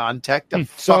 Contact a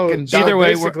So fucking either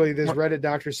way, basically, this Reddit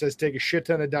doctor says take a shit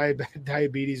ton of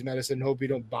diabetes medicine. Hope you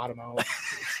don't bottom out.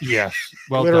 Yes.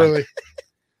 Well Literally. done.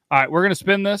 All right, we're going to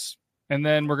spin this, and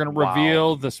then we're going to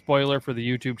reveal the spoiler for the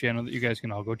YouTube channel that you guys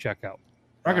can all go check out.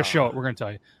 We're not going to show it. We're going to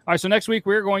tell you. All right, so next week,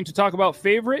 we're going to talk about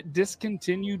favorite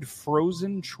discontinued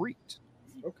frozen treat.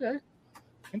 Okay.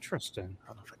 Interesting. I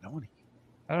don't know if I know any.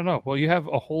 I don't know. Well, you have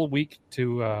a whole week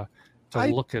to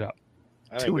look it up.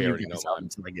 I think Two we of you already know guys mine. on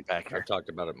until I get back here. I've talked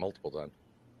about it multiple times.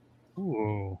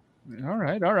 Ooh. All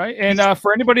right. And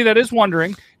for anybody that is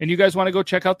wondering, and you guys want to go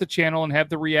check out the channel and have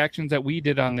the reactions that we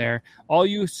did on there, all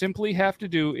you simply have to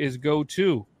do is go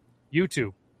to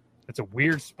YouTube. It's a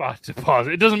weird spot to pause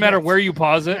it. It doesn't matter where you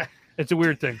pause it. It's a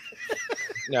weird thing.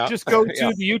 Yeah. Just go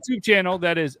to the YouTube channel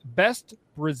that is Best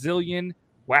Brazilian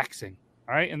Waxing.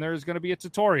 All right. And there's going to be a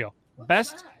tutorial.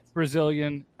 Best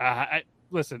Brazilian.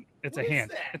 Listen, it's a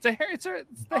hand. It's a hair. It's the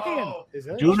hand. Is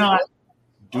that Do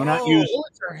not use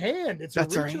it's her hand. It's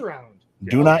That's a her reach hand. around.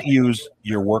 do not use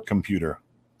your work computer.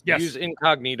 Yes. Use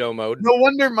incognito mode. No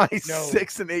wonder my No.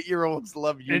 6 and 8 year olds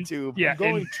love YouTube. Yeah. I'm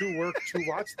going to work to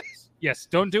watch this. Yes,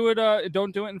 don't do it.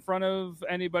 Don't do it in front of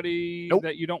anybody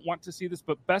that you don't want to see this.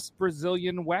 But Best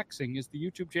Brazilian Waxing is the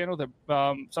YouTube channel that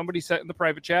somebody set in the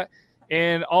private chat,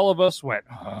 and all of us went,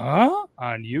 "Huh?"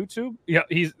 on YouTube. Yeah,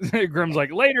 he's Grim's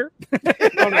like later.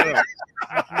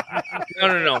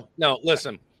 No.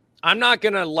 Listen, I'm not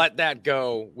gonna let that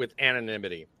go with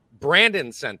anonymity.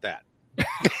 Brandon sent that.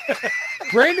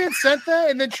 Brandon sent that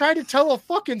and then tried to tell a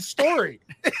fucking story.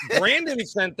 Brandon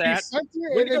sent that. He sent it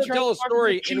We're and then gonna tried tell to a talk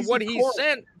story, about and cheese what and he corn.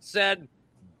 sent said,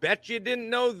 "Bet you didn't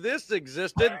know this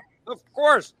existed." Of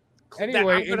course.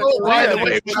 Anyway, I'm gonna Oh, by the throw way,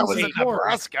 that when I was in cheese and corn.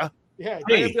 Nebraska. Yeah, I'm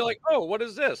gonna be like, "Oh, what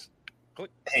is this?"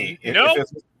 Hey, if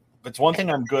it's one thing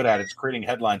I'm good at, it's creating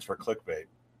headlines for clickbait.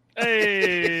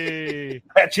 Hey,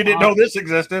 bet you didn't know this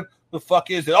existed. The fuck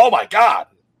is it? Oh my god!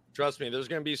 Trust me, there's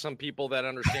going to be some people that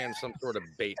understand some sort of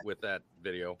bait with that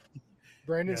video.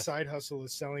 Brandon's side hustle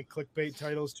is selling clickbait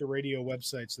titles to radio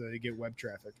websites so that they get web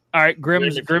traffic. All right, Grim.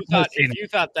 If you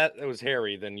thought that was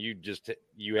Harry, then you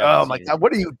have. Oh my god!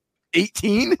 What are you,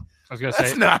 18? I was going to say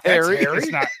that's not Harry.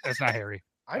 That's not Harry.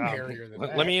 I'm hairier than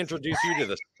that. Let me introduce you to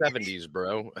the 70s,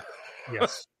 bro.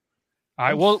 Yes. All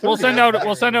right, we'll send out a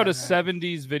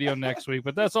 70s video next week,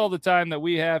 but that's all the time that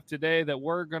we have today that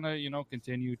we're gonna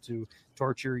continue to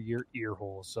torture your ear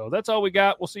holes. So that's all we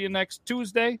got. We'll see you next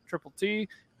Tuesday, Triple T,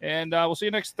 and we'll see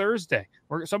you next Thursday.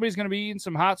 Somebody's gonna be eating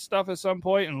some hot stuff at some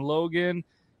point, and Logan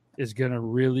is gonna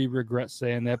really regret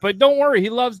saying that. But don't worry, he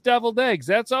loves deviled eggs.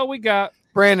 That's all we got.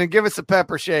 Brandon, give us a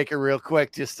pepper shaker real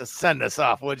quick just to send us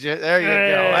off, would you? There you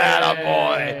go.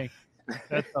 Attaboy.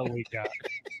 That's all we got.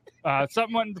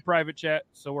 Something went in the private chat,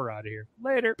 so we're out of here.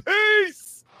 Later.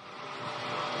 Peace.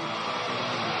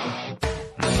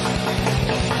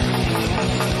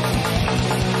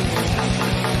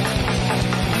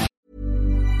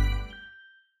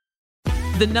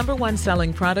 The #1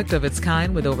 selling product of its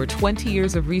kind with over 20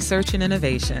 years of research and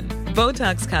innovation.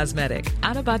 Botox Cosmetic,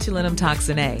 out of botulinum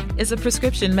toxin A, is a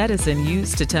prescription medicine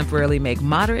used to temporarily make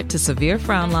moderate to severe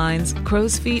frown lines,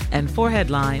 crow's feet, and forehead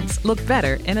lines look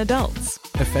better in adults.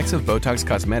 Effects of Botox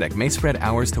Cosmetic may spread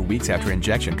hours to weeks after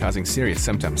injection, causing serious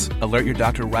symptoms. Alert your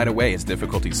doctor right away as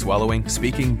difficulty swallowing,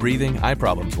 speaking, breathing, eye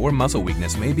problems, or muscle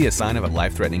weakness may be a sign of a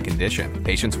life-threatening condition.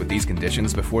 Patients with these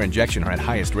conditions before injection are at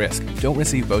highest risk. Don't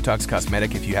receive Botox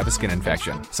Cosmetic if you have a skin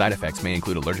infection. Side effects may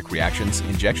include allergic reactions,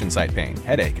 injection site pain,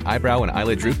 headache, eyebrow and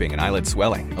eyelid drooping, and eyelid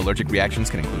swelling. Allergic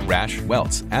reactions can include rash,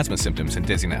 welts, asthma symptoms, and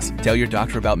dizziness. Tell your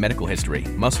doctor about medical history,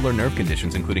 muscle or nerve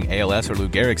conditions including ALS or Lou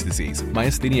Gehrig's disease,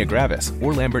 myasthenia gravis,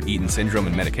 or Lambert-Eaton syndrome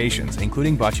and medications,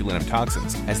 including botulinum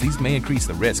toxins, as these may increase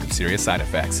the risk of serious side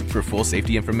effects. For full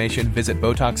safety information, visit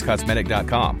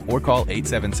BotoxCosmetic.com or call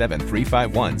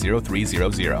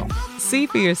 877-351-0300. See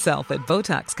for yourself at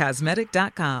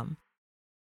BotoxCosmetic.com.